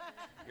 Yeah.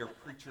 You're a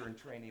preacher in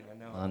training, I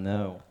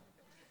know.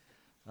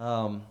 I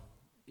know.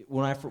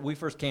 When we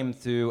first came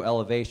to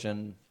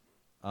Elevation,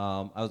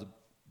 I was a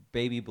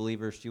baby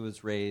believer. She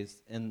was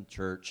raised in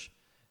church.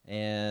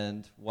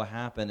 And what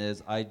happened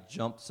is I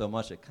jumped so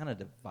much, it kind of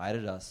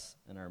divided us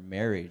in our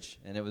marriage.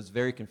 And it was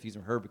very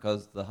confusing for her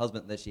because the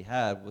husband that she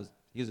had,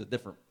 he was a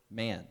different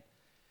man.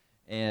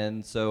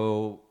 And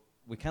so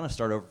we kind of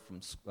started over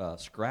from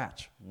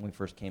scratch when we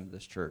first came to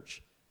this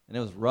church. And it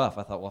was rough.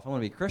 I thought, well, if I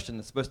want to be a Christian,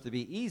 it's supposed to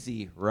be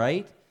easy,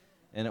 right?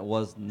 And it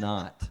was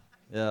not.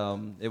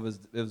 It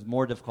was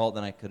more difficult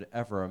than I could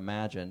ever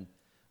imagine.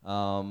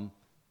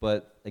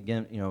 But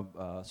again,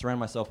 surround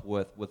myself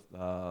with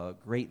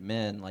great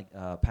men like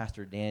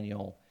Pastor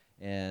Daniel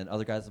and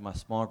other guys in my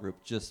small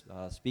group, just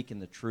speaking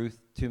the truth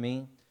to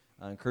me,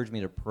 encouraged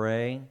me to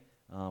pray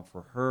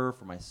for her,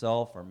 for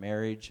myself, our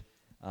marriage.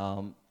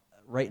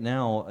 Right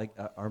now,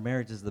 our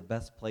marriage is the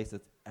best place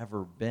it's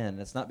ever been.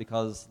 It's not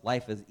because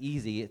life is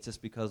easy. It's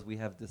just because we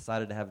have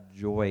decided to have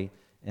joy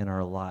in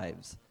our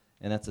lives.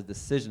 And that's a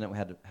decision that we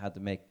had to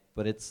make.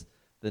 But it's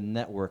the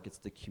network, it's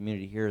the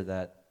community here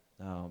that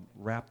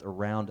wrapped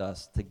around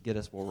us to get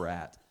us where we're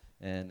at.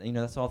 And,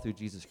 that's all through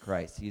Jesus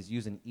Christ. He is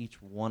using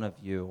each one of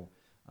you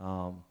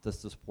to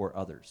support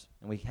others.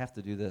 And we have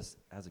to do this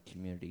as a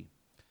community.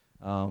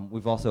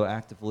 We've also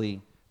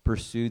actively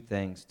pursued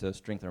things to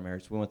strengthen our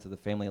marriage. We went to the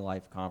Family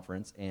Life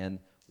Conference, and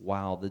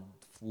wow, the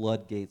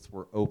floodgates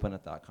were open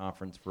at that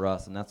conference for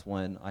us. And that's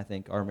when I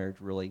think our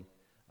marriage really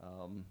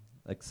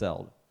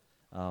excelled.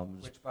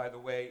 Which, by the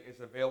way,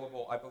 is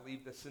available. I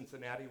believe the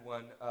Cincinnati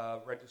one,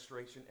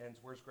 registration ends.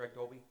 Where's Greg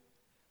Dolby?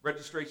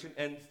 Registration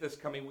ends this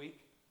coming week.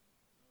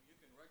 You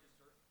can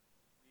register.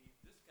 The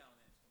discount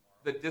ends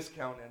tomorrow. The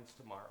discount ends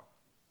tomorrow.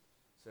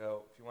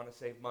 So if you want to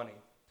save money,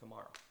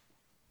 tomorrow.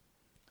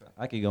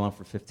 I could go on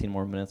for 15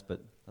 more minutes, but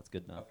that's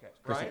good enough. Okay.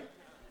 Brian?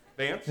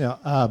 Vance?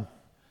 Yeah,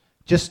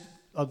 just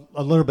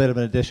a little bit of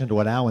an addition to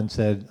what Alan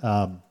said.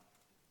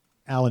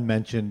 Alan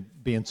mentioned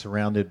being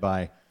surrounded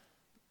by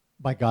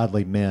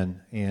godly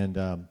men,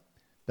 and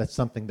that's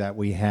something that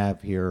we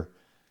have here.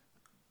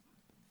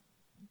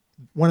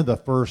 One of the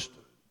first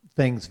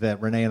things that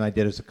Renee and I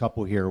did as a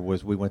couple here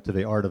was we went to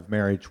the Art of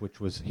Marriage, which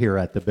was here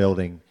at the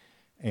building,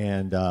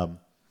 and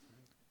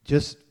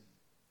just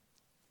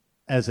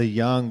as a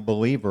young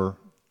believer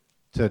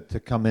to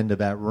come into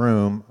that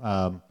room,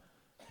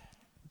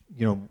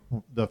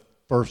 the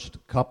first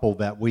couple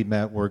that we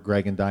met were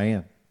Greg and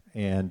Diane,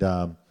 and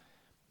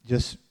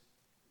just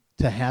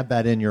to have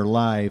that in your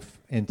life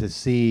and to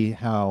see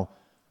how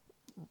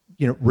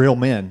real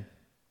men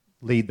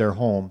lead their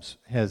homes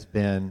has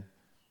been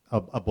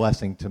a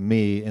blessing to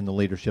me in the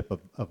leadership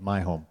of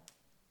my home.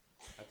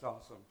 That's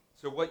awesome.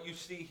 So what you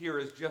see here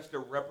is just a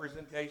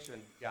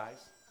representation,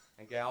 guys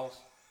and gals,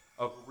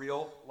 of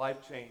real life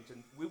change.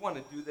 And we want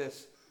to do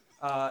this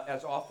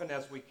as often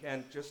as we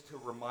can just to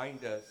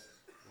remind us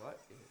what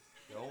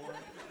is going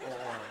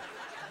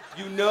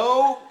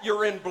on.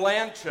 You're in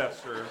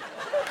Blanchester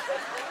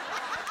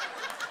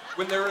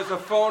when there is a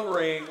phone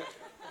ring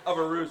of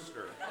a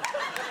rooster.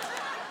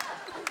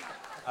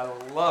 I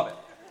love it.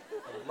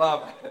 I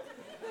love it.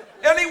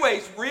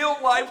 Anyways, real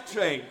life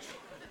change.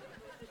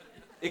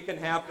 It can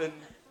happen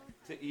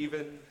to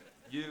even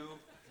you,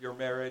 your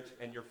marriage,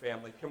 and your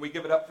family. Can we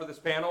give it up for this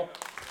panel?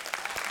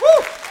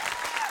 Woo!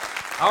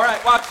 All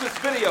right, watch this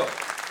video.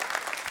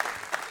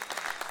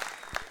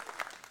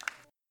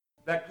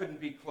 That couldn't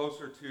be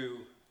closer to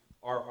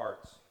our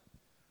hearts.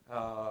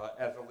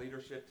 As a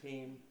leadership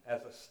team,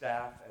 as a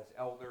staff, as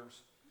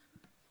elders,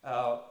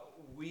 I'm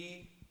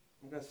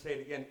going to say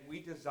it again, we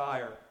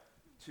desire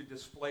to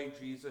display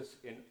Jesus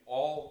in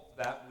all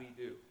that we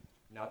do,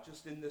 not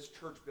just in this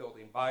church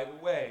building. By the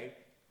way,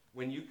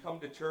 when you come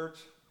to church,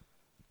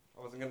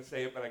 I wasn't going to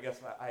say it, but I guess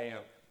I am.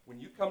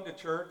 When you come to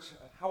church,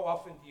 how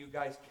often do you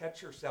guys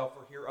catch yourself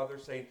or hear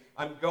others saying,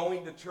 I'm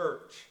going to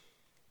church?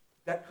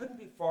 That couldn't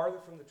be farther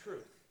from the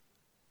truth.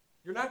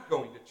 You're not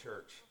going to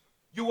church.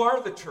 You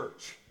are the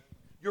church.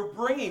 You're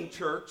bringing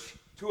church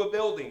to a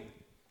building,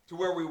 to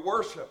where we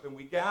worship and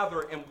we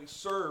gather and we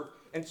serve.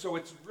 And so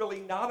it's really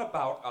not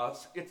about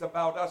us. It's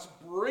about us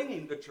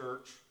bringing the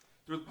church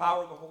through the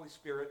power of the Holy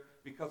Spirit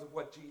because of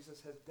what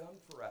Jesus has done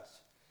for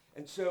us.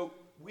 And so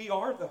we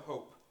are the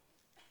hope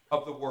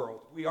of the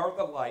world. We are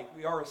the light.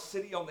 We are a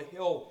city on the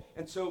hill.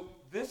 And so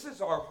this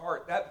is our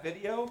heart. That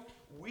video,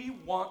 we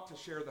want to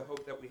share the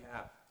hope that we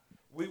have.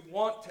 We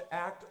want to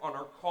act on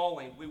our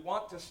calling. We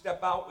want to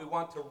step out. We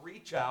want to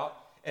reach out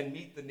and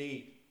meet the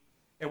need.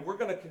 And we're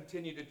going to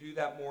continue to do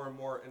that more and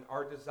more. And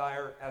our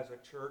desire as a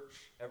church,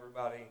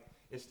 everybody,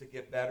 is to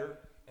get better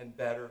and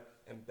better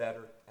and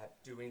better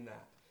at doing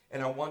that.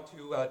 And I want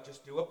to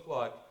just do a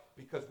plug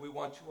because we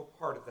want you a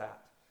part of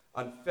that.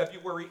 On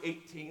February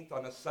 18th,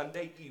 on a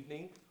Sunday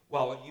evening,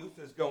 while youth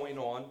is going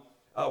on,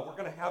 we're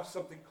going to have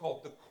something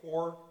called the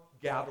Core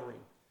Gathering.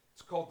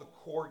 It's called the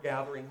Core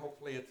Gathering.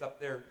 Hopefully it's up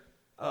there.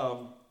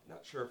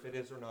 Not sure if it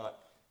is or not.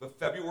 But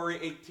February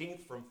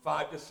 18th from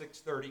 5 to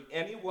 6:30,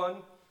 anyone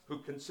who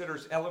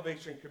considers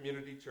Elevation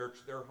Community Church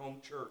their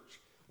home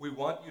church We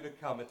want you to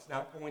come. It's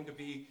not going to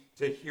be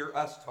to hear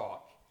us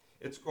talk.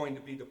 It's going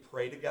to be to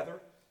pray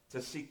together,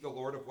 to seek the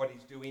Lord of what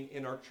he's doing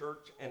in our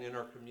church and in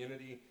our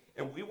community.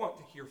 And we want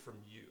to hear from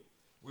you.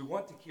 We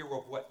want to hear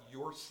of what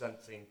you're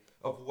sensing,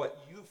 of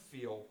what you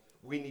feel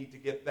we need to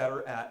get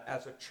better at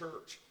as a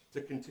church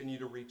to continue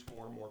to reach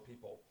more and more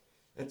people.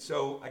 And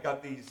so I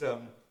got these,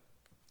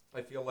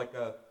 I feel like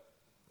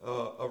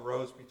a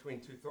rose between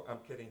two thorns. I'm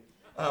kidding.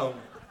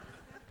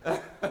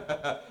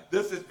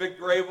 This is Vic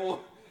Grable.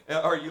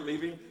 Are you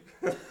leaving?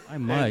 I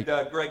might.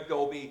 And Greg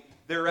Dolby.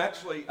 They're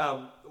actually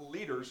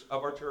leaders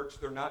of our church.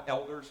 They're not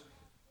elders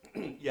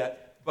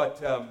yet,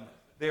 but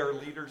they are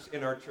leaders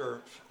in our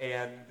church,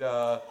 and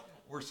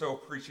we're so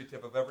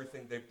appreciative of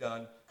everything they've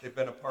done. They've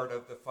been a part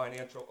of the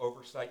financial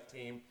oversight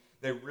team.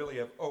 They really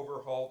have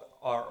overhauled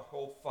our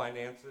whole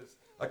finances,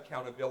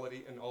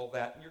 accountability, and all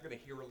that, and you're going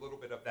to hear a little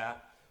bit of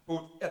that.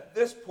 But at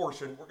this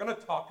portion, we're going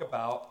to talk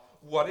about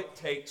what it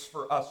takes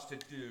for us to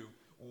do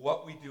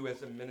what we do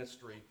as a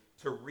ministry,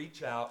 to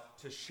reach out,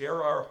 to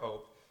share our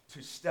hope,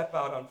 to step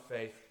out on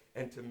faith,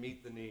 and to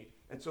meet the need.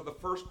 And so the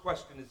first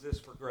question is this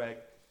for Greg.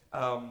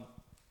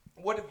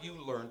 What have you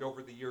learned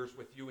over the years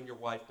with you and your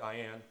wife,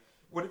 Diane?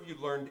 What have you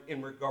learned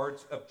in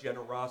regards of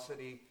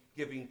generosity,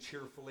 giving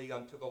cheerfully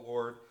unto the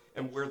Lord,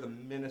 and where the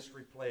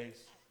ministry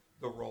plays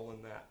the role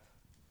in that?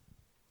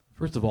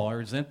 First of all, I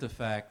resent the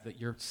fact that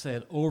you're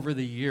said over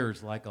the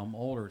years like I'm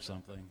old or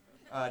something.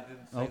 I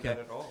didn't say that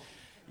at all.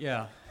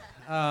 Yeah.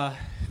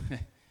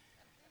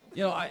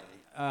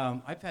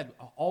 I've had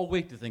all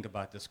week to think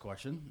about this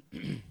question.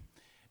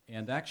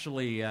 And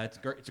actually, it's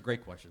a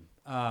great question.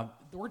 The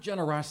word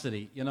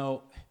generosity,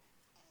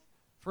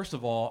 first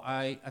of all,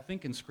 I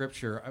think in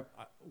Scripture,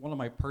 one of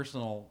my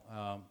personal,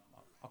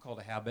 I'll call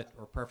it a habit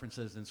or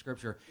preferences in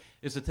Scripture,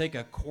 is to take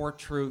a core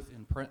truth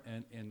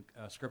in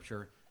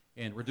Scripture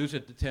and reduce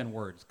it to 10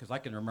 words, because I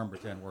can remember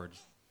 10 words.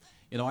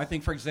 I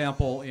think, for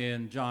example,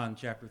 in John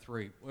chapter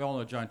 3, we all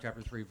know John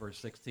chapter 3, verse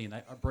 16.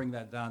 I bring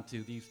that down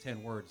to these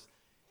 10 words.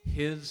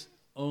 His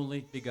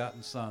only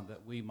begotten Son,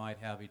 that we might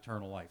have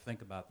eternal life.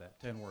 Think about that,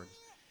 10 words.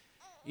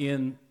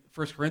 In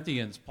 1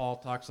 Corinthians, Paul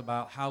talks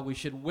about how we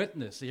should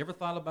witness. Have you ever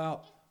thought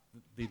about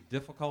the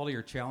difficulty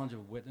or challenge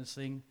of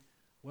witnessing?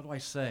 What do I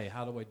say?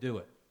 How do I do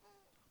it?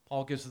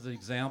 Paul gives us an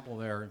example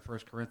there in 1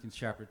 Corinthians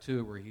chapter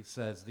 2 where he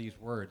says these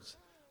words,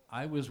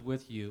 I was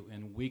with you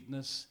in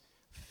weakness,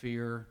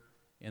 fear,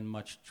 and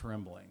much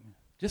trembling.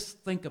 Just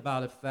think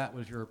about if that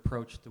was your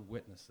approach to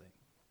witnessing,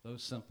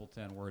 those simple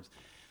 10 words.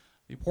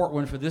 The important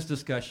one for this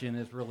discussion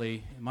is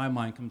really, in my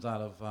mind, comes out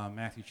of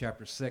Matthew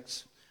chapter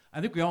 6. I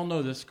think we all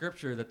know the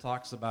scripture that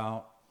talks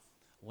about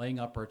laying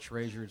up our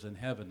treasures in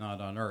heaven,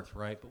 not on earth,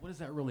 right? But what does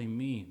that really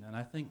mean? And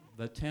I think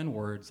the 10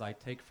 words I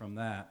take from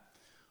that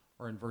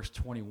are in verse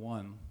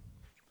 21,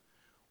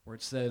 where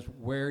it says,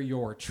 where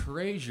your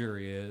treasure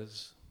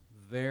is,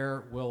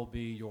 there will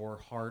be your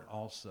heart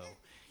also.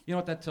 You know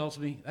what that tells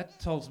me? That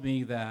tells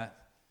me that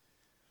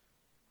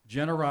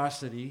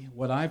generosity,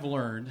 what I've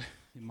learned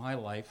in my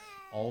life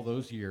all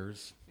those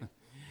years,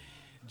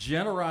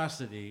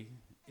 generosity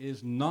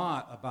is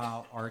not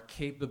about our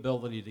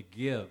capability to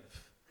give.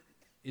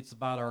 It's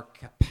about our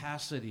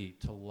capacity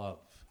to love.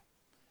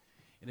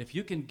 And if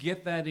you can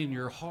get that in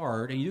your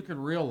heart and you can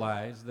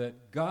realize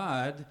that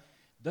God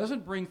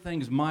doesn't bring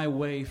things my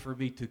way for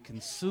me to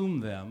consume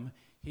them,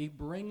 he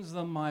brings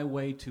them my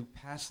way to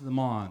pass them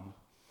on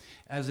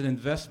as an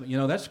investment.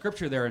 That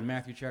scripture there in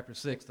Matthew chapter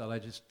 6 that I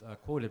just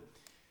quoted,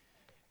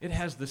 it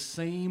has the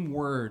same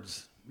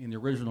words in the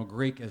original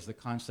Greek as the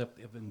concept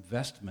of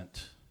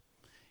investment.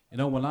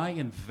 When I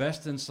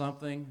invest in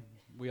something,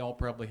 we all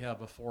probably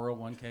have a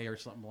 401k or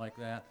something like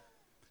that.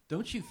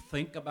 Don't you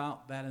think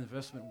about that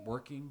investment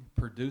working,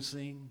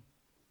 producing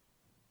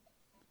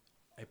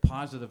a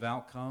positive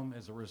outcome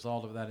as a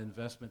result of that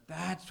investment?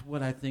 That's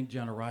what I think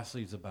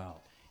generosity is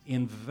about.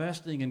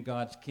 Investing in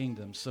God's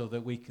kingdom so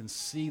that we can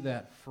see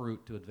that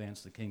fruit to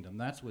advance the kingdom.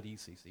 That's what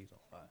ECC is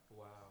all about.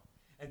 Wow.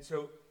 And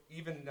so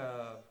even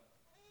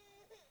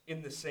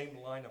in the same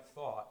line of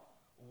thought,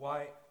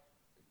 why,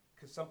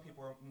 because some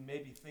people are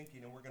maybe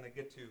thinking, and we're going to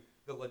get to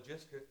the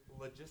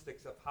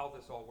logistics of how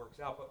this all works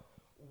out, but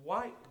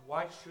why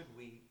should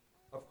we,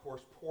 of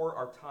course, pour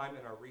our time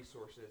and our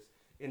resources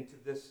into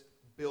this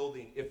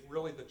building if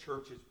really the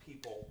church is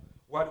people?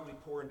 Why do we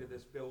pour into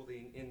this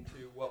building,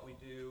 into what we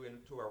do,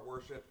 into our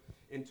worship,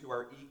 into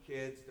our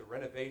e-kids, the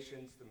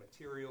renovations, the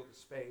material, the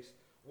space?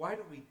 Why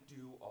do we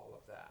do all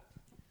of that?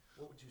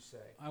 What would you say?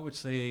 I would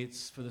say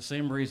it's for the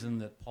same reason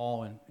that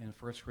Paul in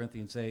 1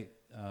 Corinthians 8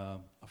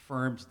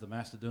 affirms the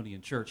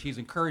Macedonian church. He's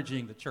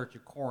encouraging the church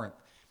of Corinth.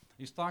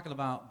 He's talking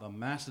about the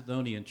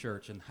Macedonian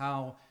church and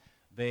how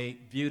they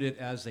viewed it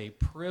as a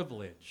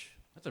privilege.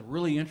 That's a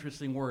really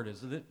interesting word,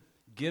 isn't it?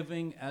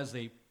 Giving as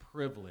a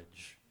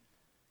privilege.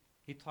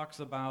 He talks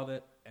about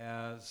it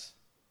as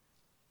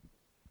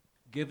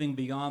giving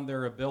beyond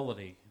their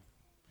ability.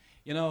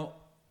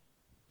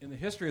 In the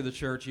history of the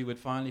church, you would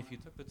find, if you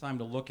took the time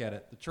to look at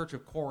it, the church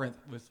of Corinth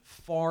was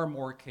far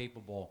more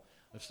capable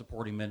of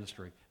supporting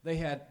ministry. They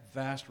had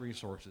vast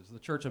resources. The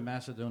church of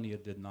Macedonia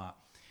did not.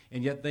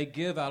 And yet they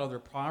give out of their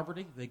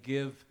poverty, they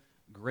give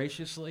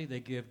graciously, they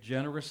give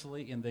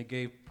generously, and they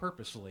gave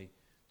purposely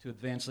to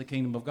advance the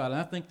kingdom of God.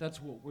 And I think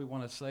that's what we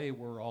want to say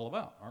we're all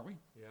about, aren't we?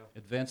 Yeah.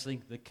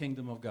 Advancing the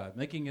kingdom of God,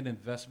 making an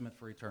investment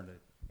for eternity.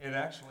 It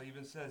actually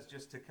even says,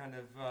 just to kind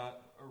of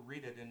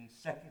read it in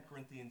 2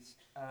 Corinthians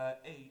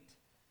 8,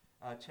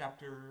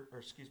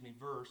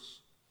 verse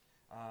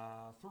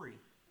 3.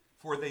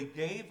 For they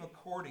gave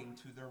according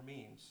to their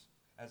means,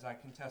 as I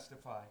can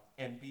testify,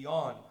 and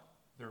beyond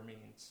their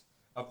means,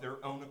 of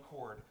their own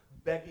accord,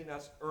 begging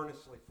us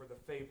earnestly for the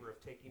favor of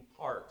taking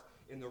part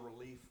in the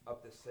relief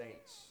of the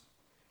saints.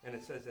 And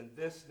it says, and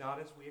this not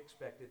as we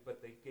expected,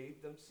 but they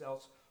gave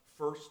themselves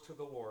first to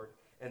the Lord,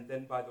 and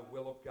then by the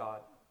will of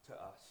God to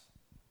us.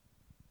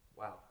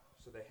 Wow.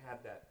 So they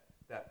had that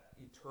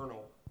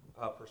eternal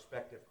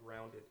perspective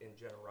grounded in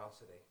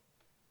generosity.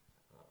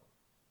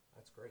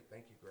 That's great.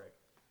 Thank you, Greg.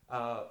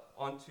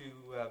 On to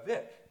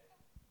Vic.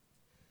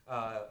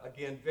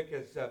 Again, Vic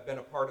has been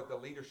a part of the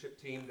leadership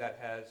team that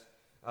has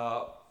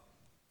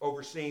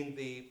overseen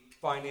the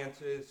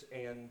finances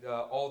and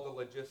all the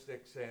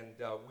logistics, and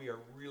we are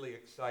really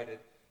excited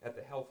at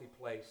the healthy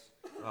place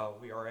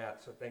we are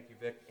at. So thank you,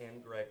 Vic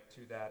and Greg,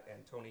 to that,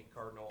 and Tony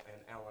Cardinal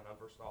and Alan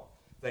Umberstall.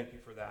 Thank you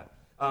for that.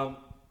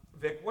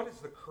 Vic, what is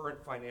the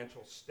current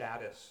financial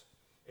status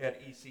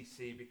at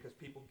ECC? Because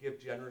people give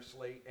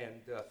generously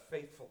and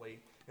faithfully,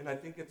 and I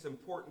think it's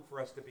important for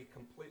us to be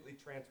completely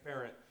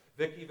transparent.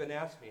 Vic even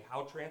asked me,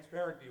 how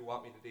transparent do you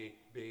want me to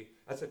be?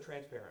 I said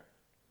transparent.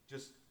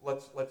 Just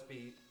let's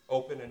be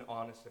open and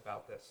honest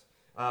about this.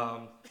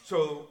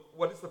 So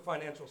what is the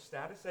financial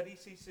status at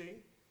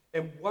ECC?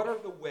 And what are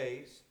the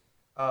ways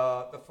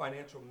the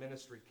financial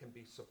ministry can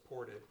be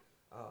supported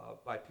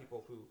by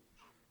people who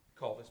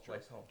call this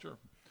place home? Sure.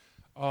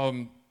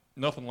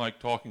 Nothing like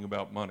talking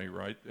about money,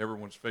 right?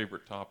 Everyone's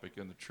favorite topic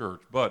in the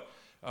church. But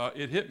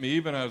it hit me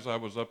even as I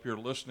was up here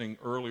listening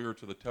earlier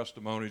to the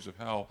testimonies of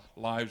how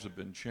lives have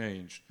been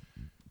changed.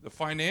 The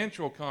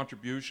financial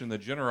contribution, the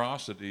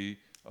generosity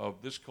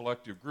of this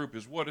collective group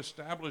is what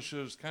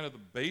establishes kind of the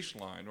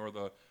baseline or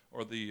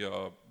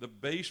the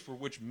base for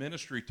which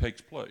ministry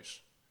takes place.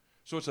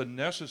 So it's a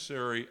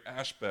necessary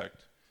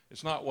aspect.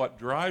 It's not what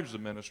drives the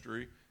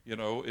ministry. You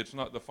know, it's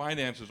not, the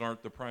finances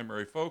aren't the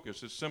primary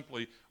focus. It's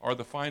simply, are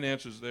the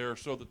finances there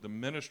so that the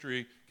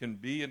ministry can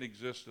be in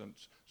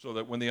existence, so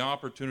that when the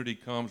opportunity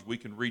comes, we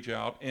can reach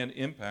out and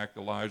impact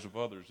the lives of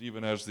others,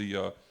 even as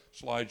the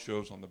slide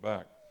shows on the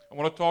back. I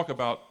want to talk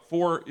about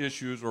 4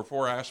 issues or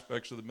 4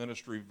 aspects of the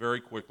ministry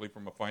very quickly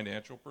from a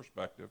financial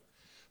perspective.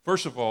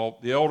 First of all,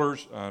 the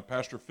elders,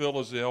 Pastor Phil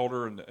is the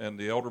elder, and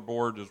the elder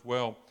board as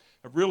well,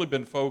 have really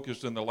been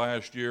focused in the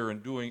last year in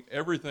doing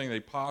everything they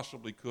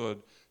possibly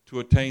could to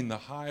attain the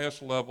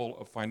highest level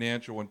of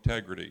financial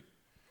integrity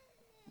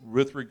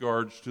with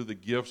regards to the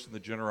gifts and the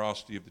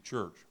generosity of the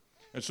church.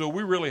 And so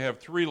we really have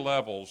 3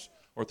 levels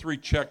or 3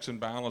 checks and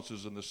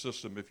balances in the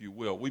system, if you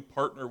will. We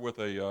partner with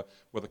a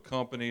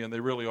company, and they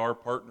really are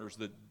partners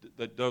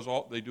that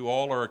do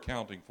all our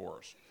accounting for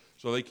us.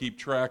 So they keep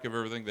track of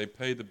everything. They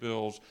pay the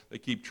bills. They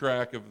keep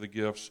track of the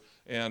gifts,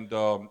 and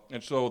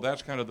so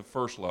that's kind of the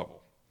first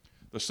level.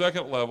 The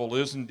second level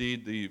is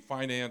indeed the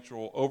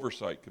Financial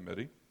Oversight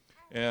Committee,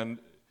 and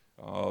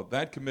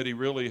that committee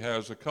really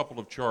has a couple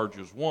of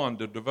charges. One,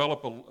 to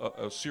develop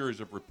a series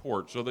of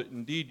reports so that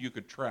indeed you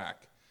could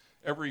track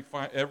every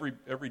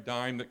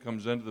dime that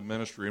comes into the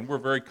ministry, and we're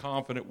very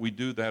confident we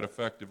do that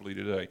effectively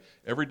today.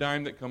 Every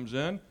dime that comes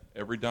in,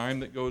 every dime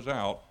that goes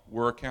out,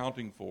 we're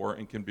accounting for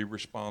and can be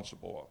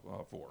responsible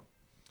for.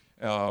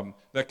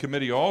 That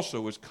committee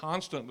also is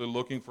constantly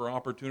looking for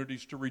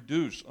opportunities to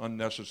reduce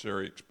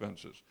unnecessary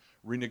expenses,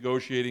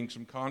 renegotiating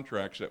some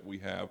contracts that we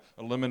have,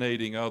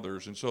 eliminating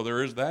others. And so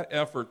there is that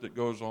effort that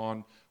goes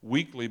on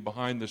weekly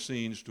behind the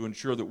scenes to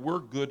ensure that we're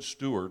good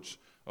stewards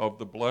of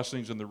the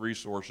blessings and the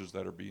resources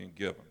that are being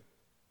given.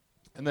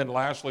 And then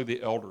lastly,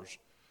 the elders.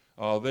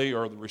 They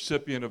are the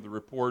recipient of the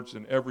reports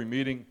in every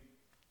meeting.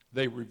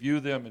 They review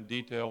them in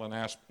detail and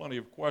ask plenty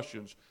of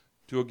questions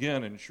to,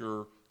 again,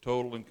 ensure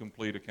total and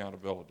complete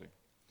accountability.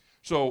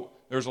 So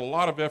there's a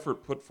lot of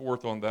effort put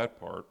forth on that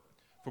part.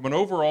 From an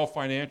overall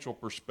financial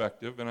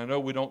perspective, and I know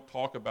we don't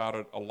talk about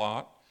it a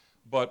lot,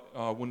 but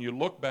when you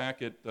look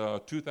back at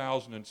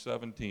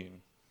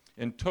 2017,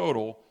 in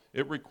total,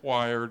 it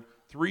required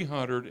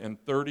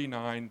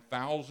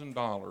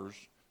 $339,000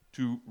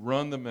 to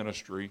run the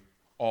ministry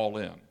all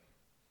in.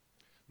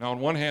 Now, on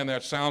one hand,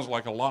 that sounds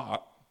like a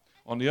lot.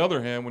 On the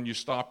other hand, when you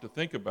stop to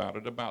think about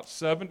it, about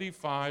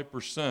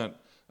 75%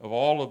 of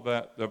all of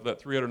that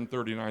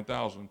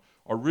 $339,000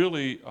 are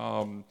really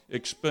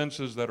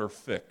expenses that are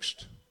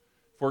fixed.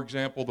 For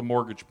example, the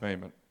mortgage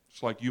payment.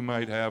 It's like you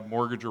might have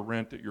mortgage or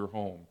rent at your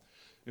home.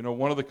 You know,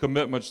 one of the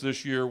commitments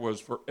this year was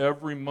for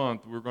every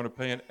month we were going to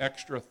pay an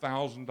extra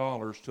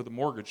 $1,000 to the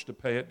mortgage to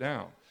pay it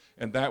down.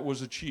 And that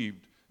was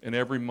achieved in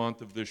every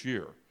month of this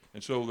year.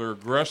 And so they're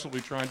aggressively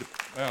trying to,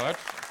 that's...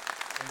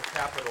 And the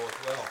capital as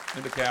well.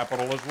 And the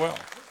capital as well.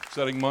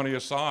 setting money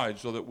aside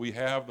so that we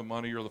have the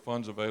money or the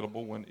funds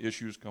available when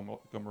issues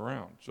come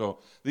around. So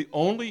the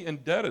only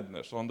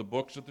indebtedness on the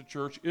books at the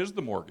church is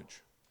the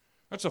mortgage.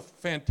 That's a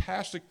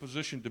fantastic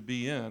position to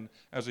be in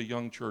as a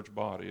young church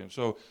body. And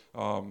so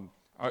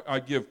I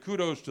give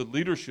kudos to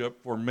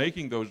leadership for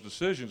making those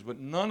decisions, but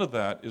none of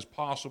that is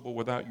possible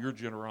without your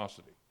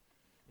generosity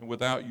and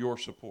without your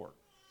support.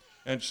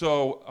 And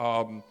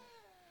so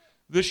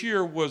this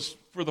year was,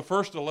 for the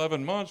first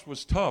 11 months,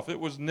 was tough. It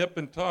was nip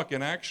and tuck.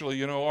 And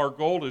actually, our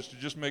goal is to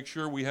just make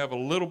sure we have a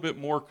little bit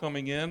more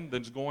coming in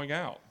than's going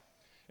out.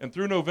 And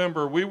through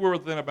November, we were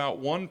within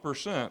about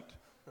 1%,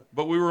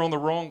 but we were on the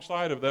wrong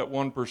side of that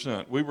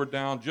 1%. We were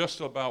down just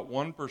about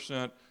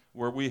 1%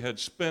 where we had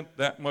spent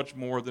that much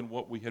more than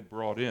what we had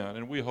brought in.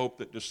 And we hope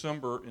that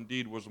December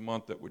indeed was a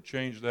month that would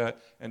change that.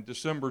 And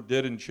December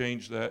did indeed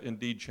change that.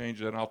 And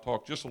I'll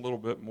talk just a little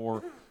bit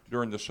more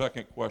during the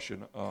second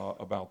question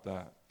about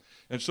that.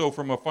 And so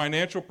from a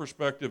financial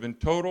perspective, in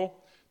total,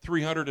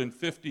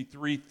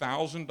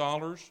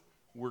 $353,000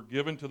 were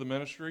given to the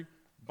ministry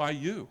by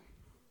you.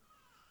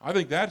 I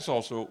think that's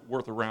also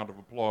worth a round of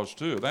applause,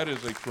 too. That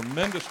is a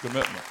tremendous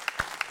commitment.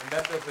 And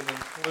that doesn't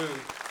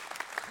include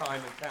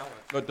time and talent.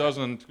 That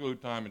doesn't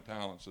include time and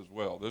talents as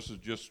well. This is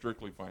just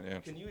strictly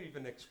financial. Can you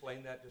even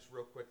explain that just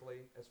real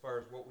quickly as far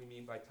as what we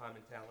mean by time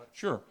and talent?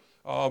 Sure.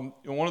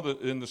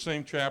 In the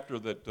same chapter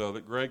that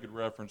Greg had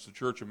referenced, the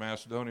Church of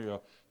Macedonia,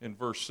 in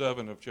verse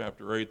 7 of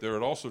chapter 8, there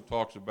it also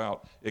talks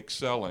about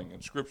excelling.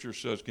 And Scripture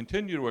says,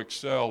 continue to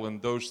excel in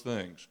those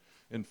things,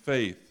 in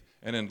faith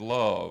and in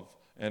love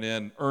and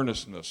in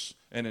earnestness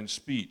and in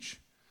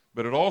speech.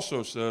 But it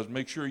also says,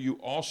 make sure you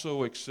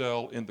also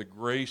excel in the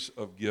grace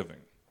of giving.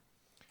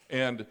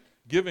 And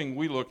giving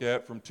we look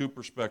at from two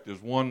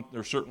perspectives. One,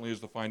 there certainly is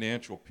the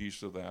financial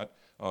piece of that,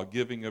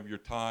 giving of your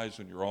tithes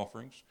and your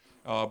offerings.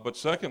 But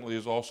secondly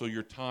is also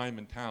your time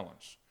and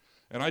talents.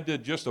 And I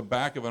did just a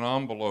back of an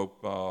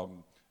envelope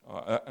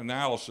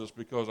analysis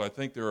because I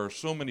think there are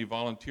so many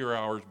volunteer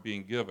hours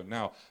being given.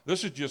 Now,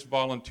 this is just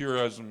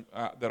volunteerism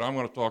that I'm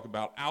going to talk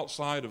about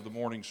outside of the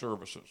morning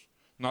services.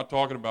 I'm not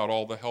talking about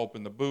all the help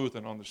in the booth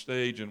and on the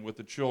stage and with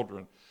the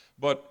children.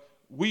 But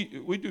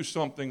we do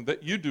something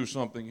that you do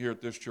something here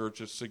at this church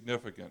that's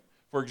significant.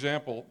 For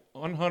example,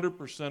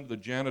 100% of the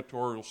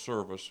janitorial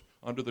service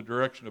under the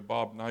direction of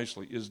Bob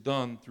Nicely is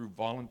done through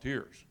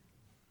volunteers.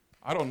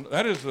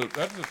 That is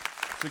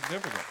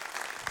significant.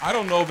 I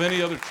don't know of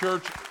any other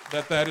church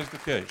that is the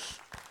case.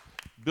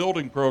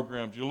 Building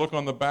programs, you look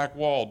on the back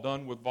wall,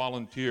 done with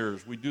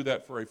volunteers. We do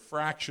that for a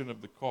fraction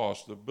of the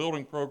cost. The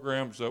building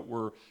programs that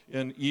were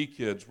in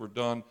eKids were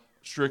done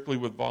strictly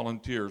with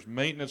volunteers.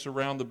 Maintenance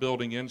around the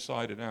building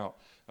inside and out.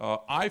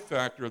 I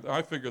figure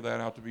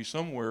that out to be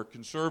somewhere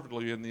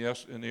conservatively in the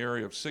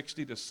area of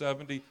 $60,000 to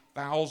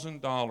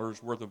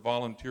 $70,000 worth of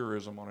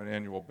volunteerism on an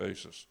annual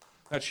basis.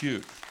 That's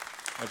huge.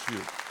 That's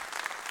huge.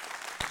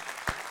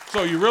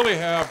 So you really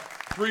have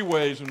three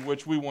ways in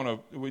which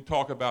we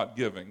talk about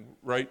giving,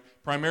 right?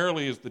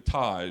 Primarily is the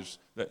tithes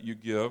that you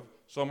give.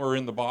 Some are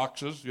in the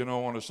boxes,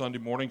 on a Sunday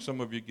morning.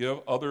 Some of you give.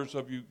 Others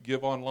of you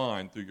give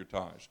online through your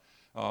tithes.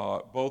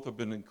 Both have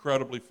been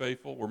incredibly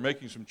faithful. We're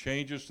making some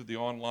changes to the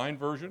online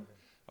version.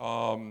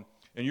 And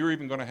you're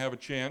even going to have a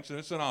chance, and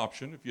it's an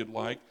option if you'd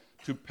like,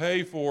 to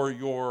pay for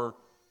your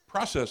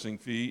processing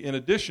fee in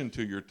addition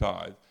to your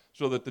tithe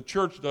so that the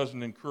church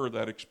doesn't incur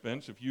that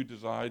expense if you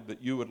decide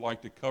that you would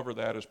like to cover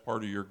that as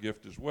part of your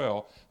gift as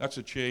well. That's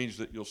a change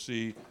that you'll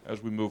see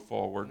as we move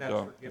forward. And that's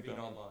for giving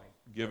online.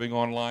 Giving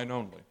online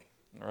only.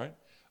 All right?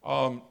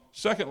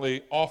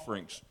 Secondly,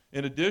 offerings.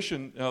 In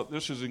addition,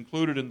 this is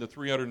included in the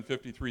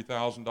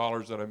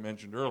 $353,000 that I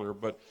mentioned earlier,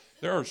 but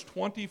there is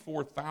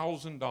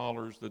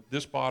 $24,000 that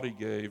this body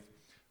gave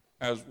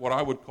as what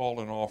I would call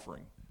an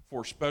offering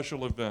for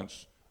special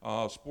events,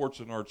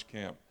 sports and arts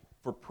camp,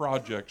 for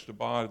projects to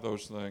buy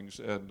those things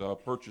and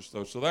purchase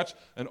those. So that's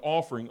an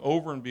offering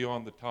over and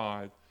beyond the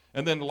tithe.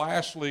 And then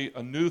lastly,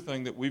 a new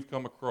thing that we've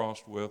come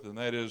across with, and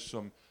that is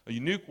a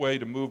unique way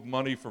to move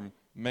money from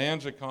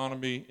man's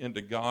economy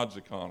into God's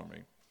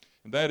economy.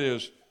 And that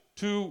is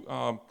two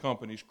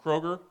companies,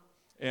 Kroger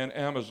and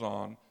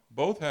Amazon,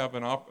 both have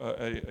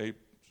a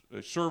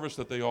service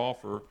that they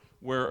offer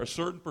where a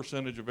certain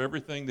percentage of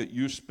everything that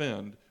you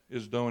spend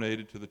is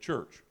donated to the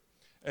church.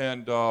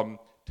 And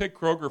take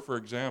Kroger, for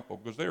example,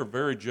 because they are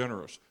very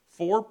generous.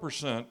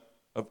 4%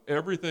 of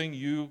everything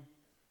you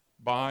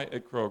buy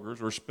at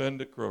Kroger's or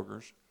spend at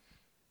Kroger's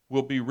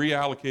will be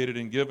reallocated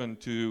and given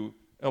to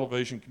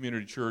Elevation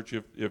Community Church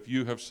if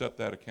you have set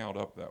that account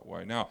up that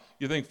way. Now,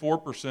 you think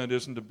 4%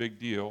 isn't a big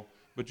deal,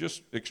 but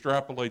just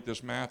extrapolate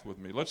this math with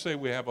me. Let's say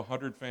we have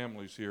 100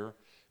 families here,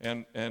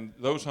 and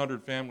those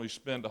 100 families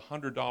spend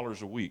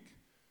 $100 a week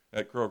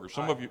at Kroger.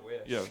 Some of you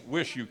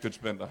wish you could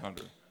spend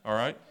 100, all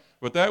right?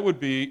 But that would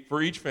be,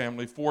 for each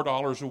family,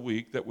 $4 a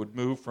week that would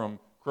move from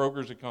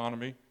Kroger's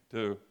economy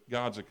to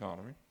God's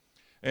economy.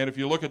 And if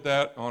you look at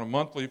that on a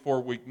monthly,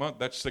 4-week month,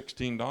 that's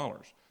 $16.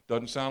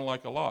 Doesn't sound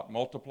like a lot.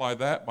 Multiply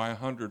that by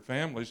 100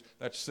 families,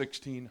 that's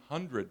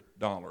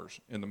 $1,600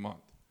 in the month.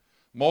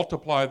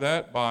 Multiply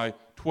that by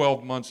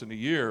 12 months in a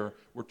year,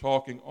 we're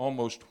talking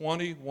almost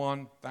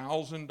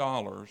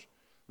 $21,000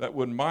 that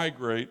would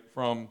migrate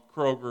from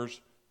Kroger's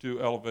to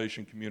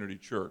Elevation Community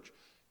Church.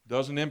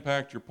 Doesn't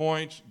impact your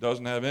points,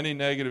 doesn't have any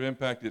negative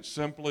impact. It's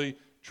simply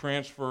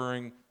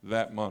transferring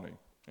that money.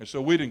 And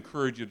so we'd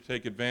encourage you to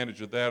take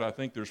advantage of that. I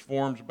think there's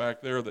forms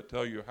back there that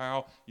tell you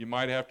how. You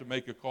might have to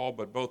make a call,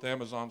 but both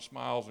Amazon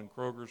Smiles and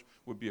Kroger's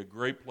would be a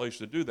great place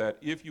to do that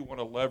if you want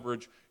to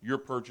leverage your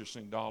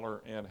purchasing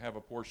dollar and have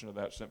a portion of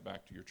that sent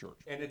back to your church.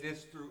 And it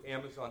is through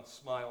Amazon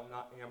Smile,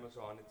 not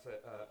Amazon. It's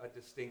a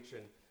distinction.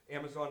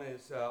 Amazon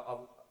is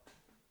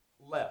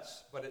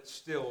less, but it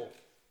still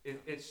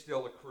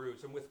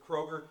accrues. And with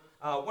Kroger,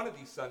 one of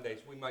these Sundays,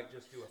 we might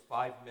just do a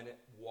 5-minute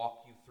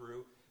walk you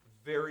through.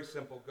 Very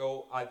simple.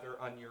 Go either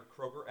on your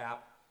Kroger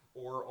app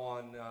or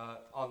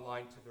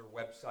online to their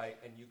website,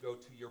 and you go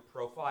to your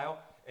profile,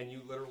 and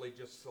you literally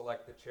just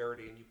select the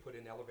charity, and you put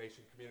in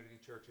Elevation Community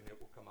Church, and it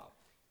will come up.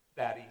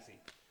 That easy.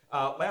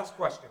 Last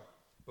question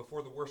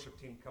before the worship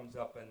team comes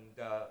up and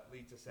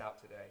leads us out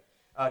today.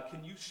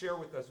 Can you share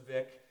with us,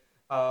 Vic,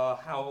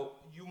 how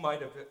you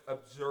might have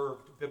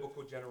observed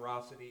biblical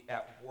generosity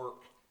at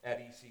work at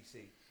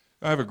ECC?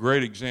 I have a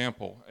great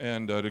example,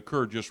 and it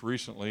occurred just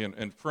recently,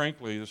 and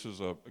frankly, this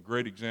is a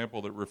great example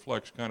that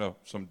reflects kind of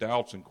some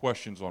doubts and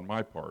questions on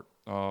my part.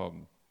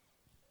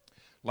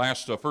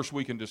 First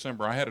week in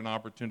December, I had an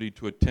opportunity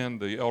to attend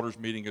the elders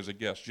meeting as a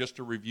guest, just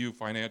to review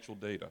financial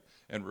data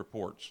and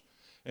reports.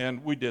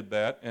 And we did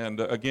that, and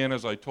again,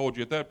 as I told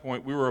you, at that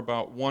point, we were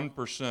about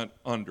 1%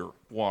 under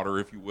water,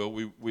 if you will.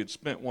 We had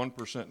spent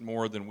 1%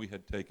 more than we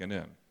had taken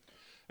in.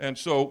 And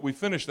so we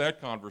finished that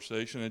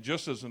conversation, and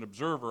just as an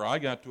observer, I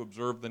got to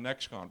observe the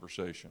next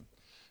conversation.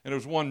 And it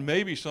was one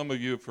maybe some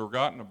of you have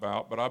forgotten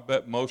about, but I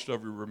bet most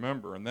of you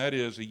remember, and that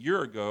is a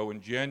year ago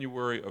in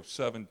January of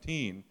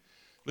 17,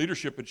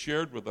 leadership had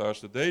shared with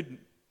us that they'd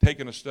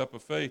taken a step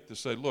of faith to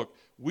say, look,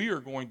 we are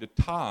going to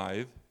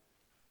tithe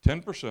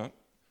 10%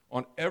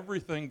 on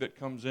everything that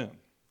comes in.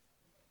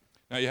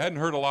 Now, you hadn't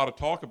heard a lot of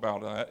talk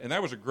about that, and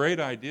that was a great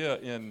idea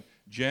in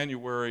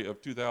January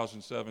of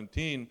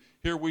 2017.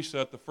 Here we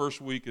sat the first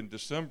week in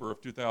December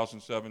of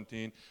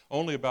 2017.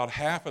 Only about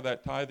half of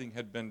that tithing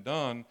had been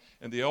done,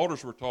 and the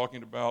elders were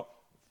talking about,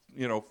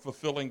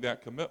 fulfilling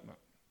that commitment.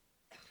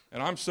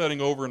 And I'm sitting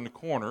over in the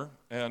corner,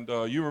 and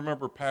you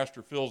remember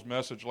Pastor Phil's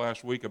message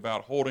last week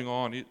about holding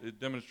on, a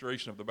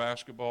demonstration of the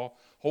basketball,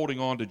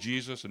 holding on to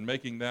Jesus and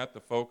making that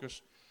the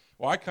focus.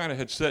 Well, I kind of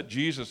had set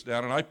Jesus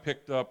down, and I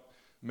picked up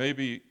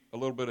maybe a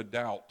little bit of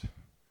doubt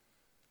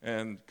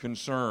and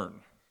concern.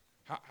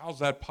 How's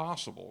that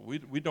possible?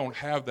 We don't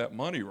have that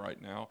money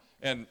right now.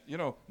 And,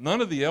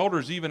 none of the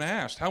elders even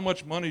asked, how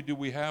much money do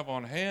we have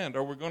on hand?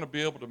 Are we going to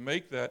be able to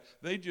make that?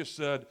 They just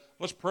said,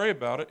 let's pray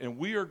about it, and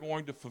we are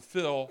going to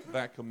fulfill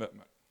that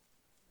commitment.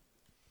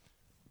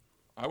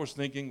 I was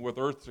thinking with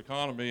Earth's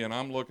economy, and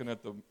I'm looking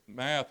at the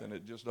math, and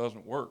it just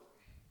doesn't work.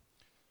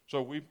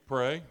 So we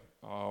pray.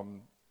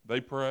 They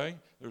pray.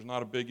 There's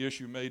not a big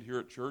issue made here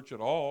at church at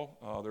all.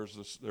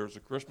 There's a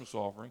Christmas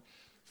offering.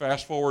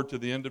 Fast forward to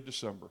the end of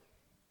December.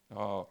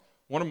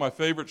 One of my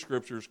favorite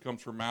scriptures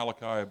comes from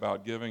Malachi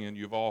about giving, and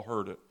you've all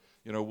heard it.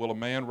 Will a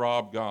man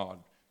rob God?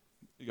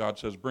 God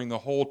says, bring the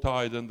whole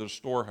tithe into the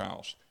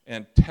storehouse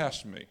and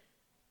test me.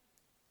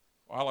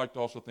 I like to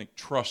also think,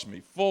 trust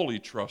me, fully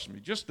trust me.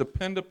 Just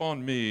depend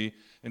upon me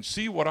and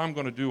see what I'm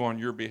going to do on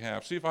your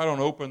behalf. See if I don't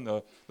open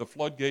the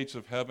floodgates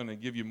of heaven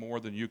and give you more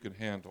than you can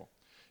handle.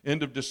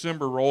 End of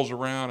December rolls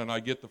around, and I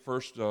get the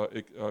first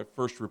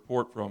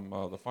report from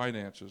the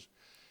finances.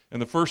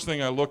 And the first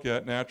thing I look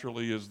at,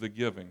 naturally, is the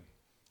giving.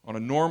 On a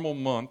normal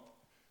month,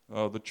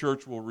 the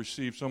church will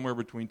receive somewhere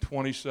between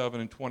 $27,000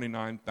 and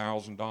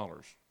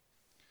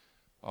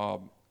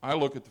 $29,000. I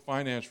look at the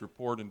finance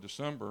report in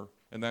December,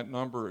 and that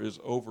number is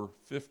over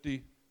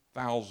 $50,000.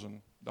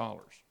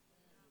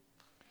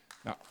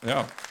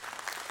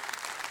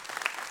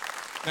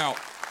 Now,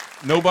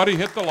 nobody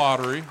hit the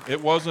lottery. It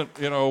wasn't,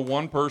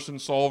 one person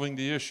solving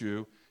the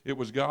issue. It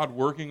was God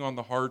working on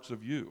the hearts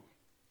of you.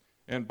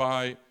 And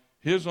by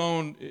His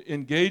own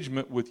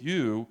engagement with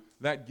you,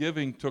 that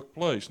giving took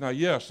place. Now,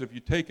 yes, if you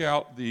take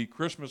out the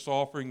Christmas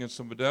offering and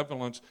some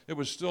benevolence, it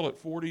was still at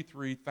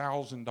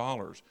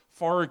 $43,000,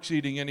 far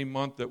exceeding any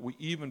month that we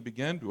even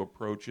began to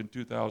approach in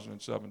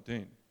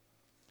 2017.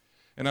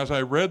 And as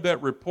I read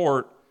that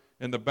report,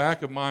 in the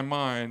back of my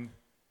mind,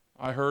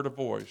 I heard a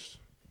voice.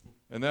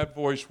 And that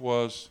voice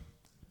was,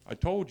 I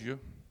told you,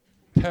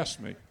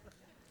 test me.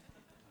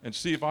 And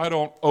see if I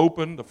don't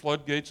open the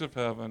floodgates of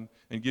heaven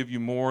and give you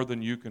more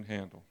than you can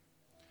handle.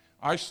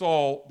 I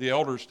saw the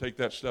elders take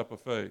that step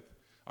of faith.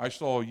 I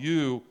saw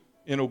you,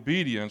 in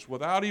obedience,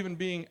 without even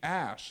being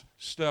asked,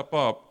 step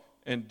up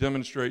and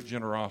demonstrate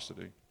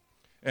generosity.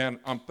 And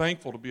I'm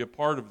thankful to be a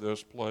part of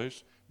this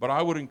place, but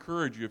I would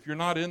encourage you, if you're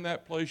not in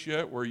that place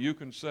yet where you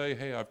can say,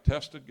 hey, I've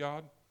tested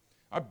God,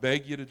 I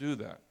beg you to do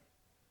that.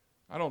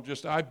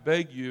 I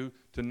beg you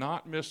to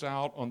not miss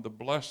out on the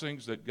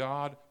blessings that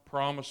God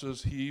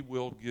promises He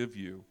will give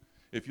you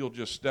if you'll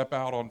just step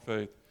out on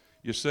faith.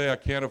 You say, I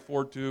can't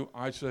afford to.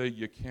 I say,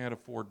 you can't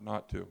afford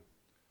not to.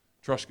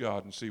 Trust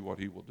God and see what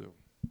he will do.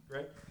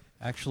 Greg?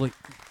 Actually,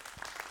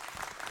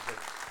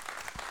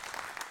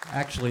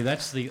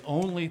 that's the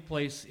only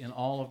place in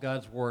all of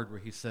God's Word where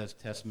he says,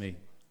 test me.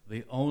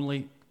 The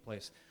only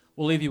place.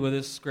 We'll leave you with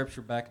this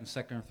scripture back in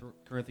 2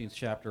 Corinthians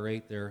chapter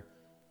 8 there.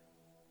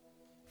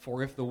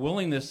 For if the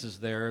willingness is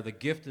there, the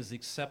gift is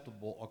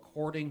acceptable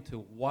according to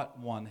what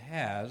one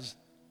has,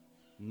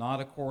 not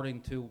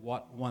according to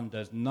what one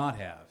does not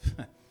have.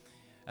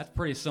 That's a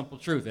pretty simple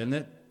truth, isn't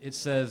it? It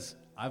says,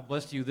 I've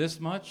blessed you this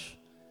much,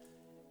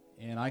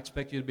 and I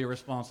expect you to be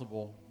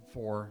responsible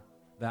for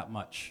that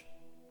much.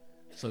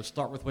 So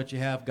start with what you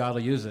have. God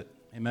will use it.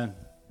 Amen.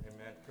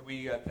 Amen. Can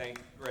we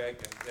thank Greg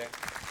and Dick?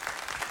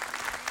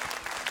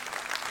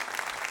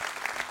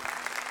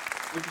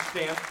 Would you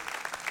stand?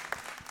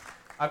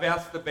 I've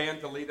asked the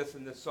band to lead us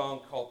in this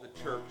song called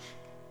The Church.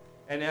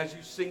 And as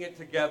you sing it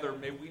together,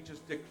 may we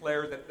just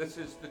declare that this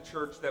is the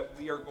church that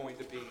we are going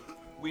to be.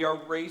 We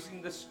are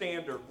raising the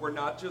standard. We're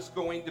not just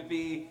going to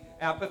be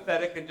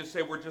apathetic and just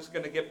say we're just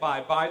going to get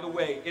by. By the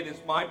way, it is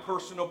my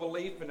personal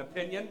belief and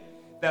opinion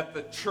that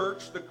the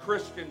church, the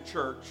Christian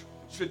church,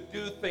 should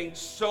do things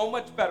so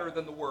much better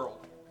than the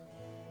world.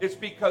 It's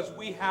because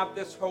we have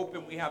this hope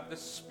and we have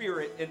this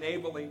spirit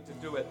enabling to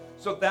do it.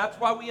 So that's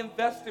why we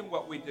invest in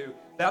what we do.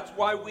 That's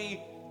why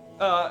we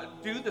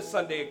do the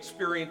Sunday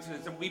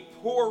experiences and we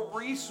pour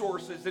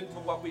resources into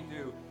what we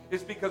do.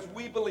 Is because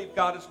we believe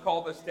God has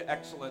called us to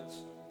excellence.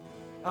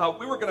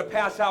 We were going to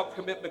pass out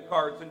commitment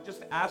cards and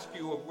just ask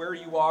you of where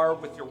you are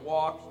with your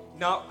walk,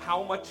 not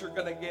how much you're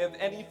going to give,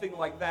 anything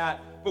like that.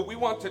 But we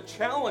want to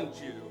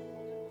challenge you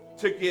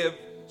to give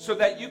so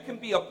that you can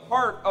be a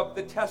part of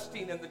the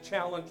testing and the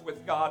challenge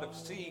with God of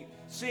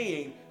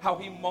seeing how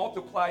he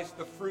multiplies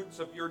the fruits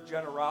of your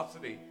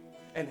generosity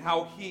and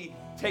how he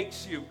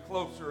takes you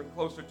closer and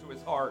closer to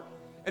his heart.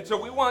 And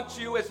so we want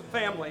you as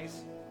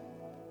families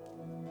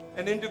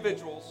and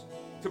individuals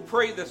to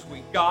pray this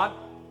week. God,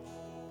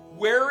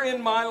 where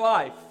in my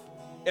life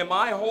am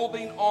I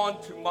holding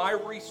on to my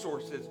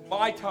resources,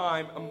 my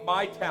time, and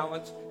my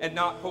talents, and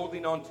not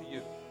holding on to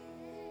you?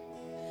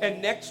 And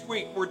next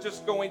week, we're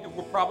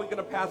probably going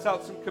to pass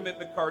out some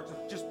commitment cards of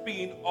just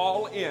being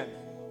all in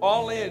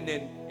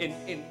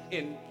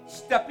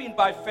stepping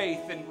by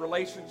faith in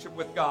relationship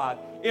with God,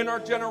 in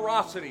our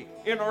generosity,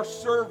 in our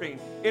serving,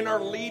 in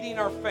our leading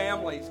our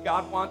families.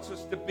 God wants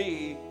us to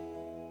be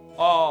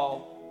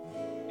all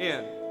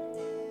in.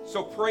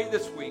 So pray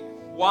this week.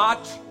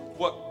 Watch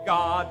what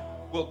God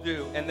will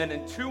do. And then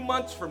in 2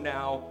 months from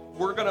now,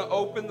 we're going to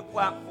open the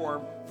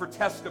platform for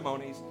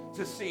testimonies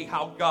to see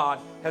how God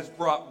has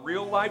brought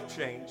real life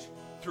change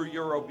through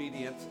your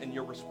obedience and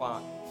your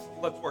response.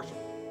 Let's worship.